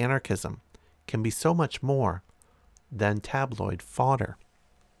punk and anarchism can be so much more than tabloid fodder.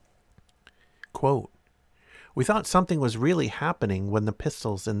 Quote, "We thought something was really happening when the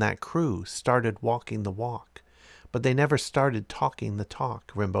Pistols and that crew started walking the walk, but they never started talking the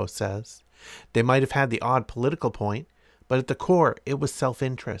talk," Rimbaud says. "They might have had the odd political point, but at the core, it was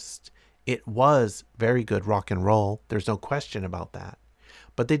self-interest. It was very good rock and roll, there's no question about that.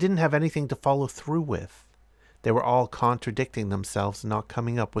 But they didn't have anything to follow through with. They were all contradicting themselves and not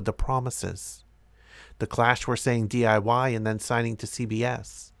coming up with the promises. The Clash were saying DIY and then signing to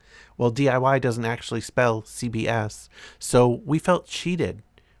CBS. Well, DIY doesn't actually spell CBS, so we felt cheated.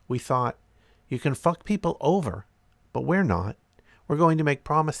 We thought, you can fuck people over, but we're not. We're going to make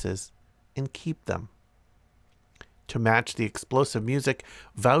promises and keep them." To match the explosive music,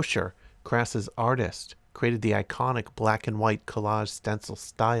 Voucher, Crass's artist, created the iconic black and white collage stencil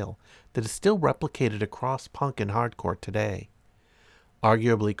style that is still replicated across punk and hardcore today.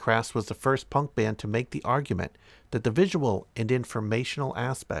 Arguably, Crass was the first punk band to make the argument that the visual and informational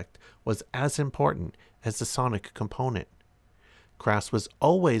aspect was as important as the sonic component. Crass was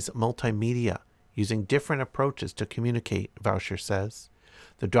always multimedia, using different approaches to communicate, Voucher says.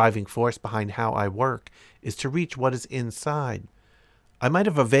 "The driving force behind how I work is to reach what is inside. I might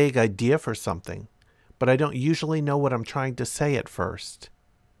have a vague idea for something, but I don't usually know what I'm trying to say at first.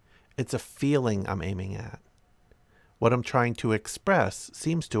 It's a feeling I'm aiming at. What I'm trying to express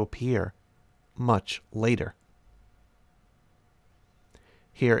seems to appear much later."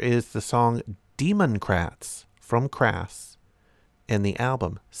 Here is the song Demoncrats from Crass and the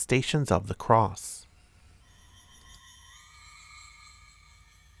album Stations of the Cross.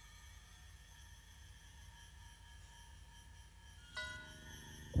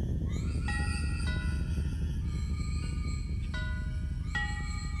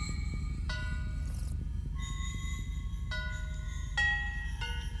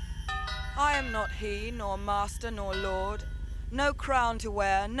 I am not he, nor master, nor lord, no crown to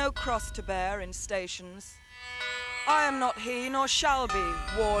wear, no cross to bear in stations. I am not he, nor shall be,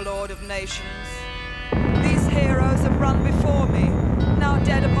 warlord of nations. These heroes have run before me, now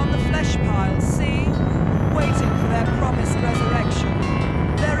dead upon the flesh piles, see, waiting for their promised resurrection.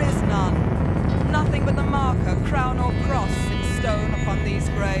 There is none, nothing but the marker, crown or cross in stone upon these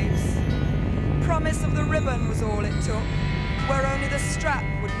graves. Promise of the ribbon was all it took, where only the strap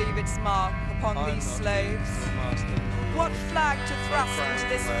would leave its mark upon these slaves. What flag to thrust into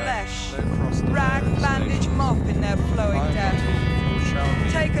this flesh? Rag, bandage, mop in their flowing death.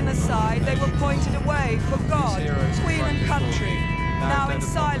 Taken aside, they were pointed away for God, Queen and country. Now in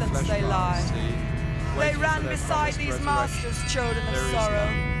silence they lie. They ran beside these masters, children of sorrow,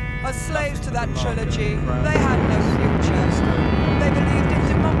 as slaves to that trilogy. They had no future. They believed in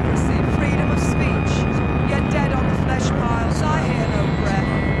democracy, freedom of speech, yet dead on the flesh piles. I hear no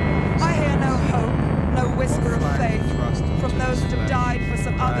breath. I hear no hope, no whisper of faith from those that have died for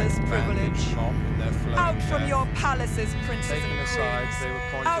some other's privilege. Out from your palaces, princes and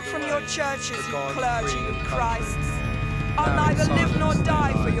queens. Out from your churches, you clergy, you Christs. I'll neither live nor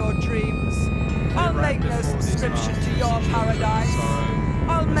die for your dreams. I'll make no subscription to your paradise.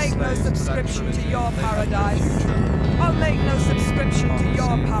 I'll make no subscription to your paradise. I'll make no subscription to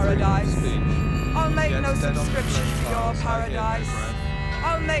your paradise. I'll make no subscription to your paradise.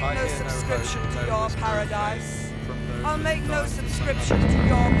 I'll make no subscription to your paradise. I'll make no subscription to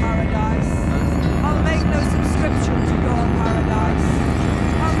your paradise. I'll make no subscription to your paradise.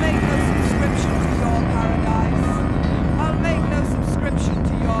 I'll make no subscription to your paradise. I'll make no subscription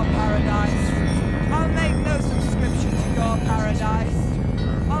to your paradise. I'll make no subscription to your paradise.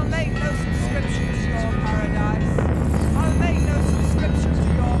 I'll make no subscription to your paradise. I'll make no subscription to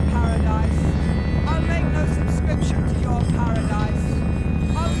your paradise. I'll make no subscription to your paradise.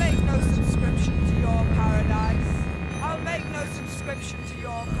 I'll make no subscription to your paradise. I'll make no subscription to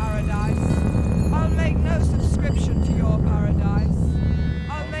your paradise. I'll make no subscription to your paradise.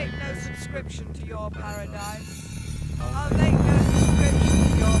 I'll make no subscription to your paradise. I'll make no subscription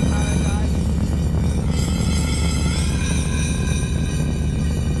to your paradise.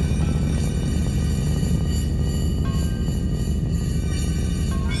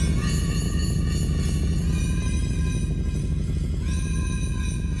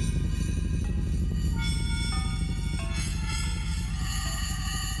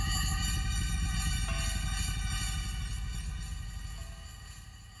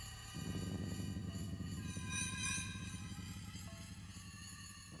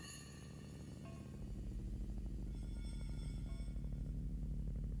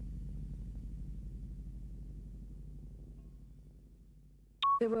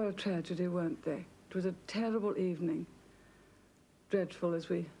 They were a tragedy, weren't they? It was a terrible evening. Dreadful as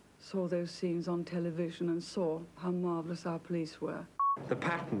we saw those scenes on television and saw how marvellous our police were. The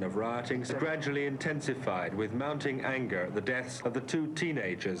pattern of rioting has gradually intensified with mounting anger at the deaths of the 2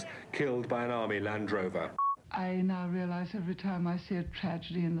 teenagers killed by an army Land Rover. I now realise every time I see a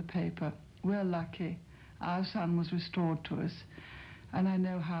tragedy in the paper, we're lucky. Our son was restored to us, and I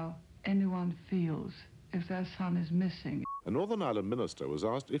know how anyone feels if their son is missing. A Northern Ireland minister was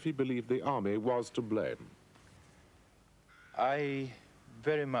asked if he believed the army was to blame. I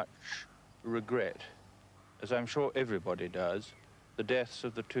very much regret, as I'm sure everybody does, the deaths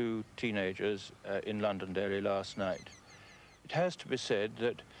of the 2 teenagers in Londonderry last night. It has to be said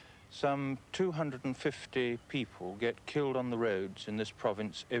that some 250 people get killed on the roads in this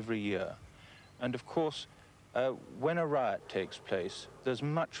province every year. And of course, when a riot takes place, there's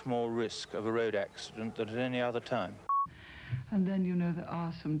much more risk of a road accident than at any other time. And then, you know, there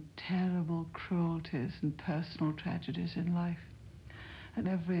are some terrible cruelties and personal tragedies in life. And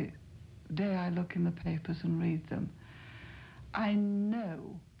every day I look in the papers and read them, I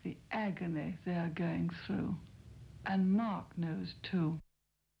know the agony they are going through. And Mark knows too.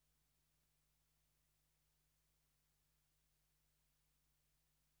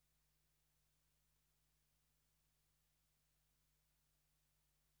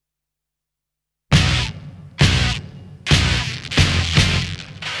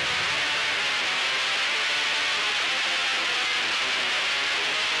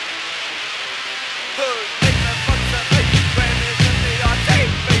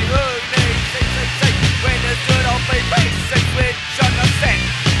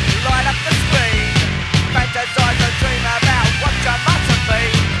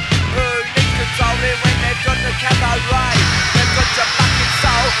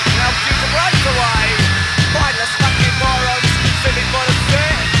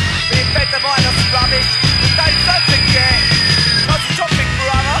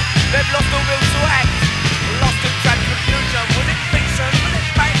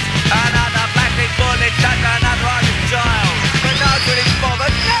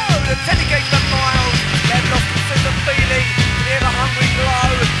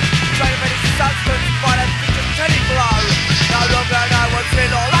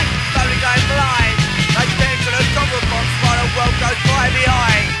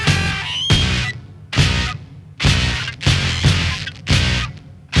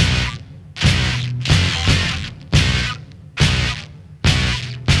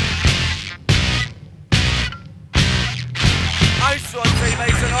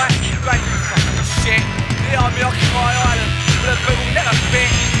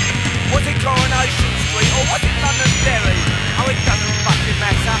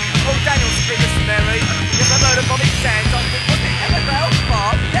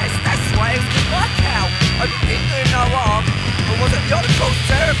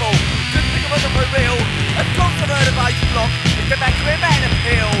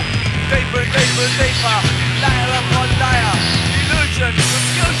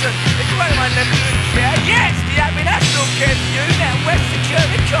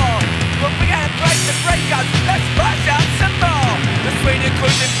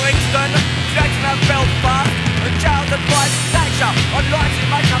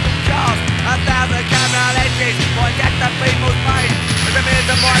 People's pain, with the mirrors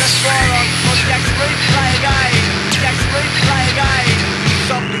of minus 4 on the X replay again. replay again.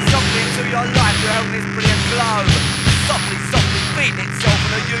 Softly, softly to your life to help this brilliant glow. Softly, softly feeding itself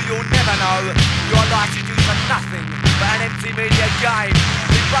on a you'll never know. Your life is used for nothing but an empty media game.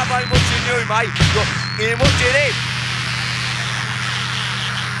 Big brother ain't watching you, mate. You're watching it.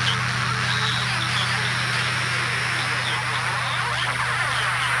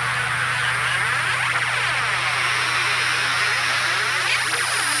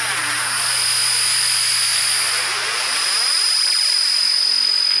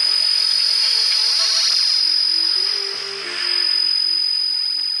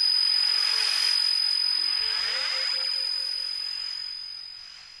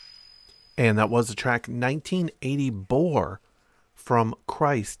 And that was the track 1980 Bore from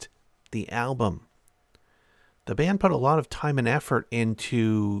Christ, the album. The band put a lot of time and effort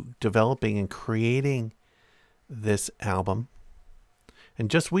into developing and creating this album.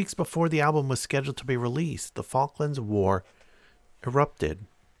 And just weeks before the album was scheduled to be released, the Falklands War erupted.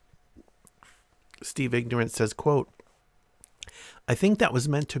 Steve Ignorant says, quote, "I think that was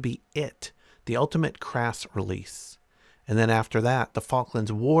meant to be it, the ultimate crass release. And then after that, the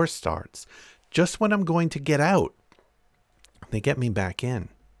Falklands War starts. Just when I'm going to get out, they get me back in."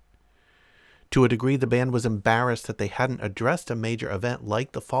 To a degree, the band was embarrassed that they hadn't addressed a major event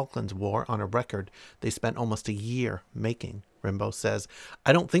like the Falklands War on a record they spent almost a year making. Rimbaud says,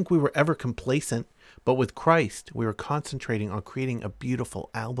 "I don't think we were ever complacent, but with Christ, we were concentrating on creating a beautiful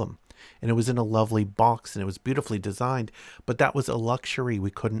album. And it was in a lovely box and it was beautifully designed, but that was a luxury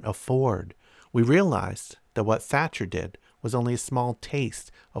we couldn't afford. We realized that what Thatcher did was only a small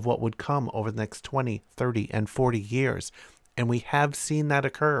taste of what would come over the next 20, 30, and 40 years. And we have seen that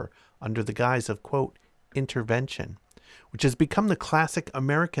occur under the guise of, quote, intervention, which has become the classic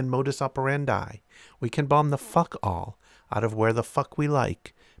American modus operandi. We can bomb the fuck all out of where the fuck we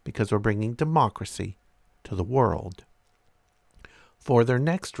like because we're bringing democracy to the world." For their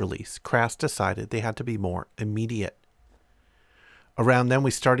next release, Crass decided they had to be more immediate. Around then,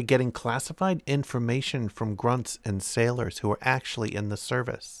 we started getting classified information from grunts and sailors who were actually in the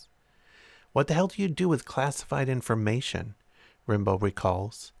service. "What the hell do you do with classified information?" Rimbaud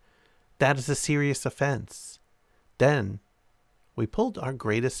recalls. "That is a serious offense." Then, we pulled our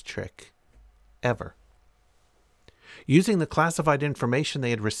greatest trick ever. Using the classified information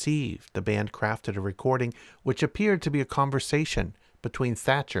they had received, the band crafted a recording which appeared to be a conversation between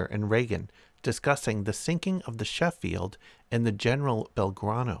Thatcher and Reagan discussing the sinking of the Sheffield and the General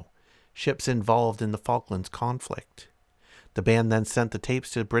Belgrano, ships involved in the Falklands conflict. The band then sent the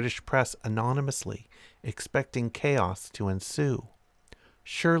tapes to the British press anonymously, expecting chaos to ensue.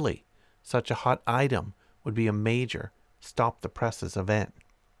 Surely, such a hot item would be a major stop the presses event.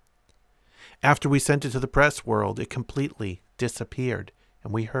 After we sent it to the press world, it completely disappeared,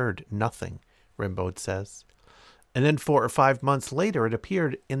 and we heard nothing, Rimbaud says. And then 4 or 5 months later, it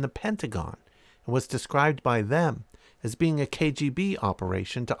appeared in the Pentagon and was described by them as being a KGB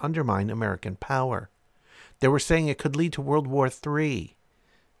operation to undermine American power. They were saying it could lead to World War III.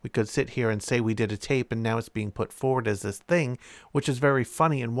 We could sit here and say we did a tape and now it's being put forward as this thing, which is very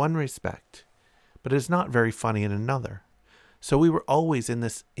funny in one respect, but is not very funny in another. So we were always in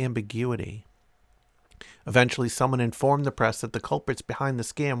this ambiguity. Eventually, someone informed the press that the culprits behind the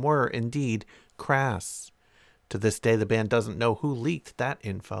scam were, indeed, Crass. To this day, the band doesn't know who leaked that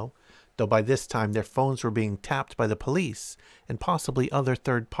info, though by this time their phones were being tapped by the police and possibly other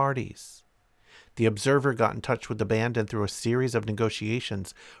third parties. The Observer got in touch with the band, and through a series of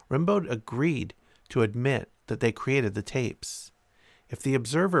negotiations, Rimbaud agreed to admit that they created the tapes. If the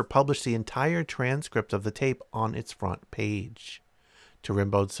Observer published the entire transcript of the tape on its front page. To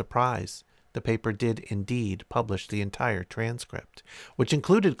Rimbaud's surprise, the paper did indeed publish the entire transcript, which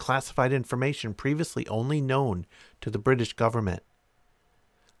included classified information previously only known to the British government.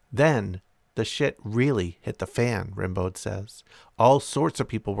 Then, the shit really hit the fan, Rimbaud says. All sorts of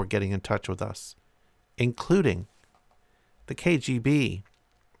people were getting in touch with us, including the KGB.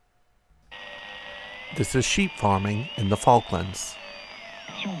 This is sheep farming in the Falklands.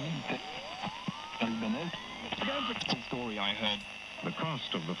 The story I heard. The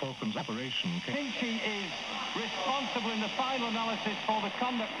cost of the Falklands operation. I think she is responsible in the final analysis for the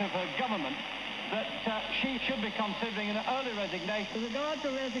conduct of her government, that she should be considering an early resignation. With regard to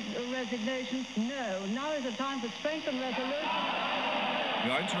resignation, no. Now is the time for strength and resolution.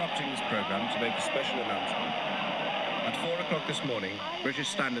 We are interrupting this program to make a special announcement. At 4 o'clock this morning, British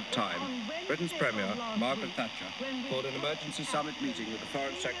Standard Time, Britain's Premier, Margaret Thatcher, called an emergency summit meeting with the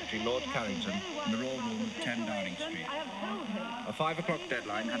Foreign Secretary, Lord Carrington, in the Royal Room at 10 Downing Street. A 5 o'clock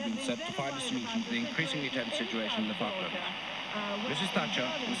deadline had been set to find a solution to the increasingly tense situation in the Falklands. Mrs. Thatcher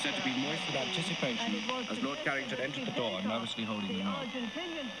was said to be moist with anticipation as Lord Carrington entered the door, nervously holding the knob.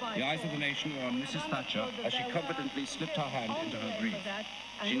 The eyes of the nation were on Mrs. Thatcher as she confidently slipped her hand into her brief.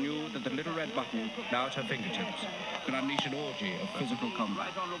 She knew that the little red button, now at her fingertips, could unleash an orgy of physical combat.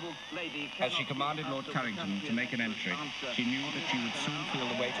 As she commanded Lord Carrington to make an entry, she knew that she would soon feel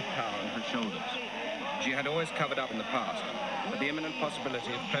the weight of power on her shoulders. She had always covered up in the past, but the imminent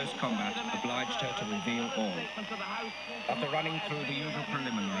possibility of close combat obliged her to reveal all. After running through the usual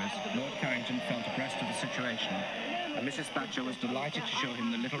preliminaries, Lord Carrington felt abreast of the situation, and Mrs. Thatcher was delighted to show him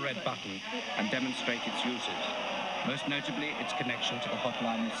the little red button and demonstrate its uses, most notably its connection to the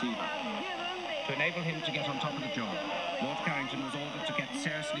hotline receiver. To enable him to get on top of the job, Lord Carrington was ordered to get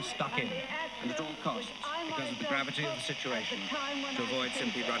seriously stuck in, and at all costs, because of the gravity of the situation, to avoid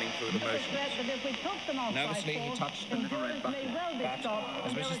simply running through the motions. Nervously, he touched the little red button, but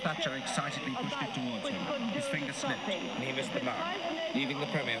as Mrs. Thatcher excitedly pushed it towards him, his finger slipped, and he missed the mark, leaving the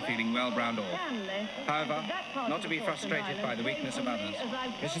Premier feeling well browned off. However, not to be frustrated by the weakness of others,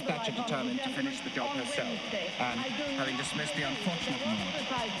 Mrs. Thatcher determined to finish the job herself, and, having dismissed the unfortunate Maud,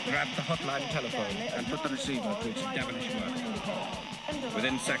 grabbed the hotline telephone and put the receiver to its devilish work.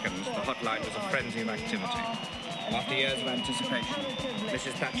 Within seconds, the hotline was a frenzy of activity. After years of anticipation,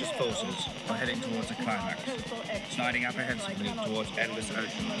 Mrs. Thatcher's forces were heading towards a climax, sliding apprehensively towards endless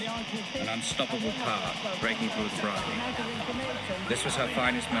oceans, an unstoppable power breaking through its rival. This was her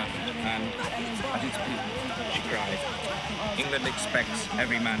finest moment, and at its peak, she cried, "England expects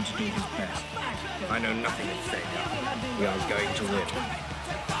every man to do his best. I know nothing of failure. We are going to win."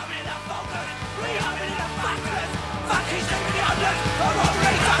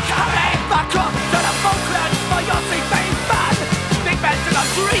 Back up to the Falklands for your being fun. Big men to the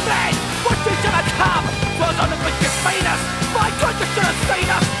dreaming. What you should have come was on the wicked Venus. My God, you should have seen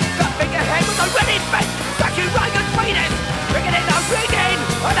us. That big ahead was already bent. Jackie Reagan Venus. Bringing in the rigging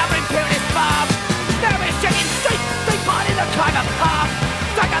on our imperialist farm. Now we're shaking street, deep on in the kind of path.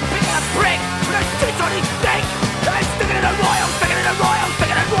 Take a pick and a brick with a shit on his dick. And sticking in the royal, sticking in the royal,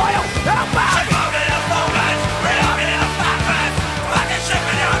 sticking in the royal. How bad? Ship over in the Falklands. We're up in the Falklands. Fucking ship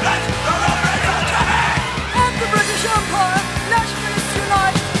in the Falklands. The Royals are coming. And the British Empire, nationalists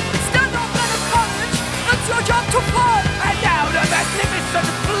unite. Stand up men of courage. It's your job to fight. And now the magnificent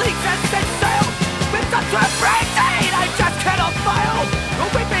fleet has set sail. With such a breakdown, they just cannot fail. The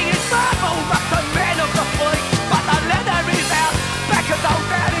whipping is marvel, but the men of the fleet. But the leather is out. Backers all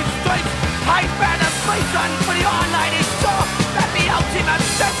down his street. Hate man and reason for the Iron Lady saw that the ultimate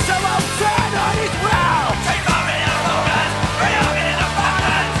sexual turn on his brow. Take over in the Falklands, we're up in the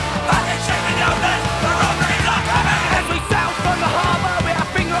Falklands. Fucking ship in the Falklands, the robberies are coming. As we sail from the harbour, we have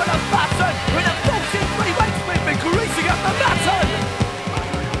finger on the button. With a 14 weeks, we've been greasing up the button.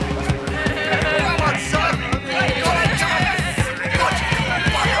 Come on, son.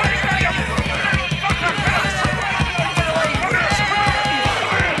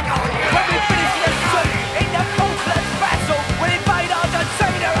 When we finish this trip in the Falklands battle, we'll invade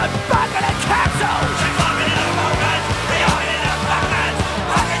Argentina and back in the castle. Ship up in the Falklands, we are in the Falklands.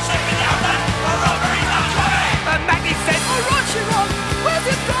 Fucking ship in the Falklands, the robberies are coming. And Maggie said, Oh, Roger, where's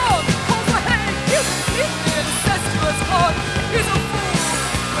it gone? Hold my hand. You Indian incestuous con. He's a fool,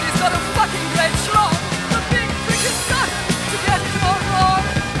 but he's got a fucking great schlong. The big freaking son to get it all wrong.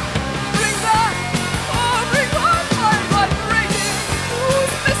 Bring back, oh, bring on my vibrating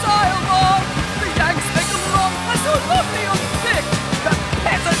cruise missile bomb. The Yanks make them wrong. They're so lovely and thick. the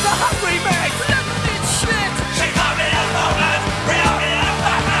peasants are hungry, mate. Let them eat shit. Ship up in the Falklands, we are in the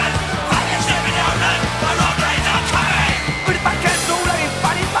Falklands. Fucking ship in the Falklands, the robberies are coming. With the backhands all in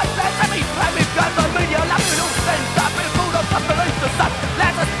funny bloodlands, let me play with guns on me. You'll have it all sent up in full of up beneath the sun.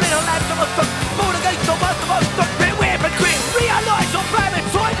 Lads are split on lads of a sun. All against the worst of us. Don't be weird but quick. Realise you're blaming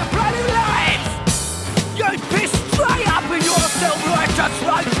toys and bloody lives. You piss straight up in your self-righteous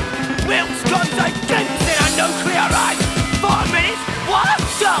right. Wilkes guns against in a nuclear race. 5 minutes,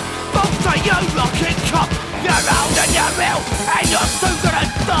 what's up? Both to you, rocket cop. You're old and you're ill, and you're soon gonna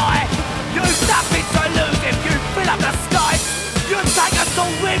die. You've nothing to lose if you fill up the sky. You take us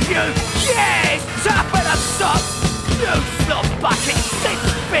all with you. Yes, up at the top. You slop bucket, sick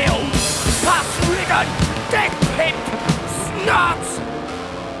bill. Pus-ridden, dead pimp, snot.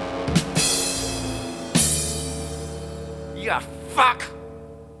 You fuck.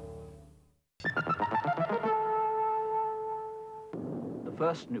 The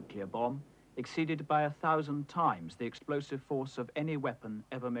first nuclear bomb exceeded by 1,000 times the explosive force of any weapon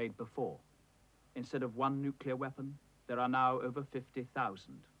ever made before. Instead of one nuclear weapon, there are now over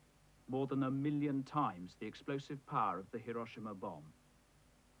 50,000, more than 1 million times the explosive power of the Hiroshima bomb.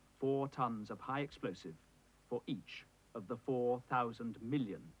 4 tons of high explosive for each of the 4,000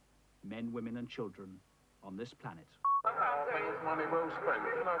 million men, women and children on this planet. I think it's money well spent,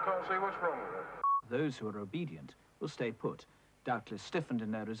 and I can't see what's wrong with it. Those who are obedient will stay put, doubtless stiffened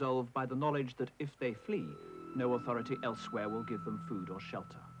in their resolve by the knowledge that if they flee, no authority elsewhere will give them food or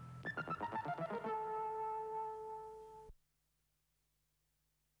shelter.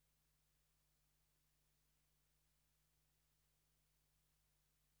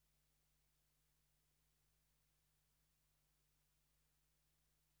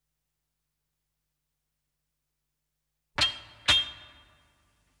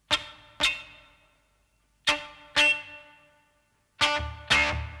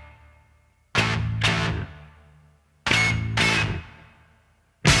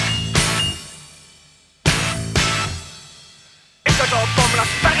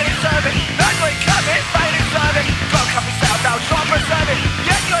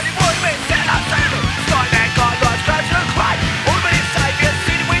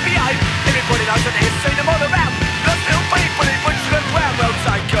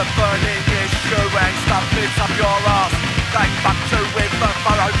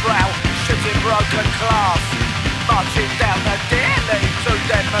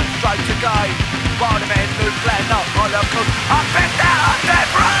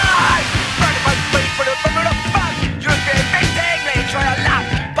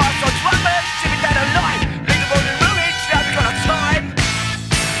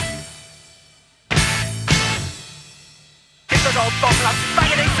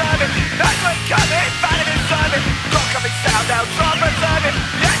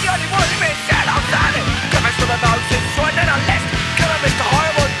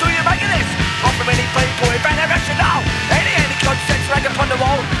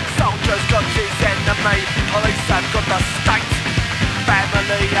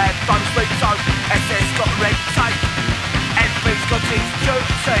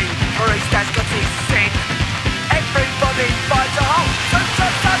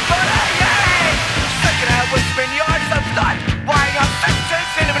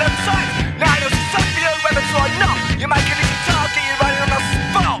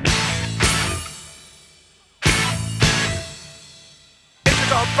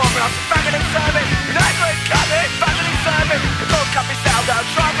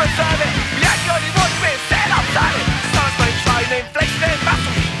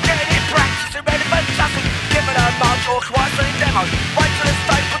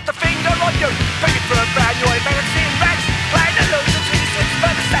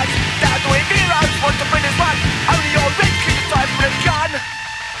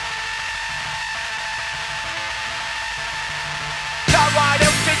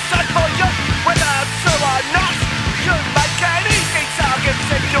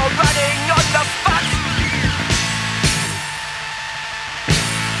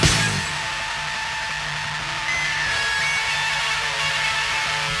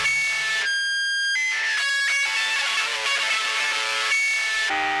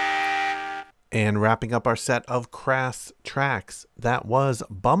 And wrapping up our set of Crass tracks, that was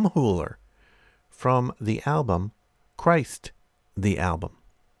Bumhooler from the album Christ the Album.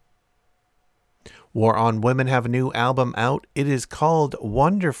 War on Women have a new album out. It is called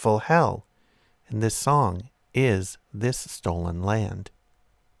Wonderful Hell, and this song is This Stolen Land.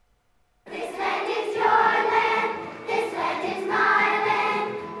 This land is your land, this land is my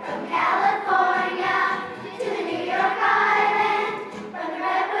land, from California to the New York Island, from the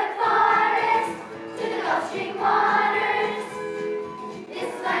redwood forest to the Gulf Stream waters.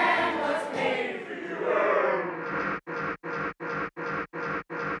 This land was made for you.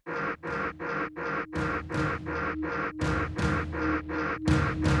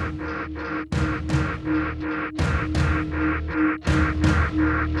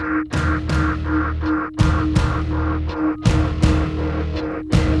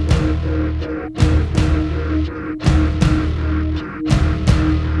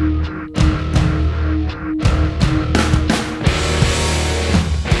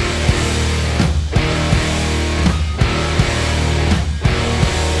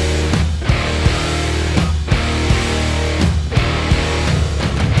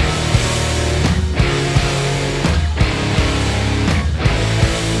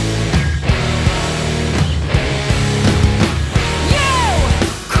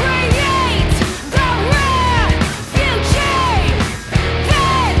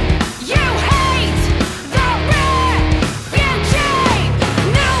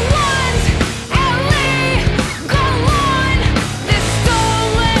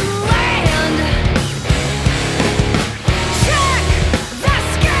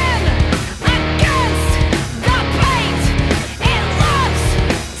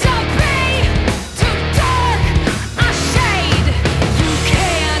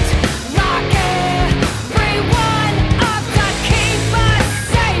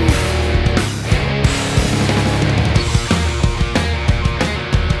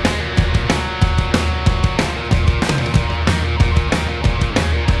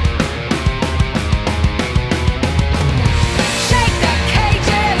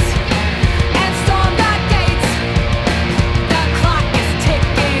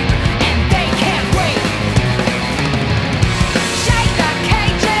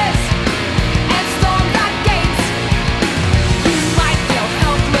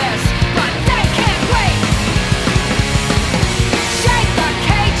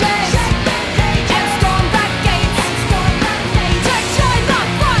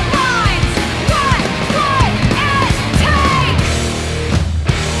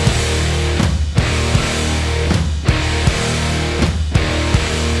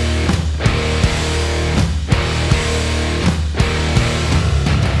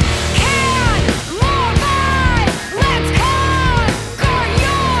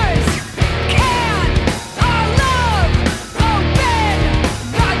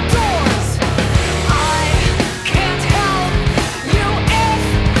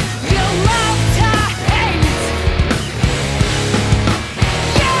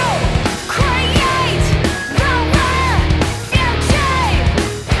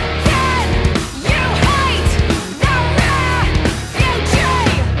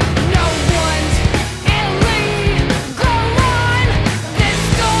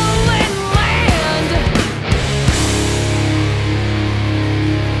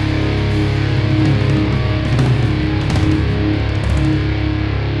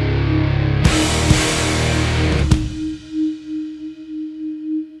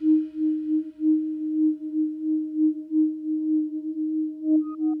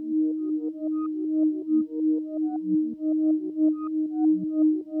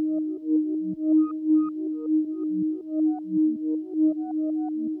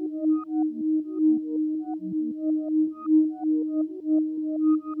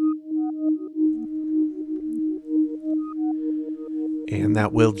 And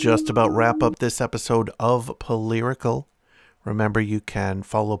that will just about wrap up this episode of Polyrical. Remember, you can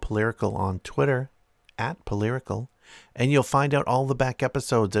follow Polyrical on Twitter at Polyrical, and you'll find out all the back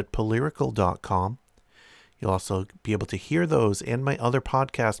episodes at polyrical.com. You'll also be able to hear those and my other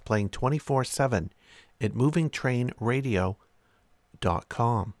podcasts playing 24/7 at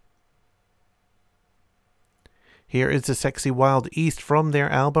movingtrainradio.com. Here is the Sexy Wild East from their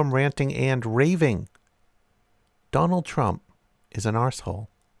album Ranting and Raving. Donald Trump is an arsehole.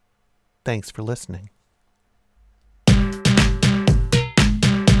 Thanks for listening.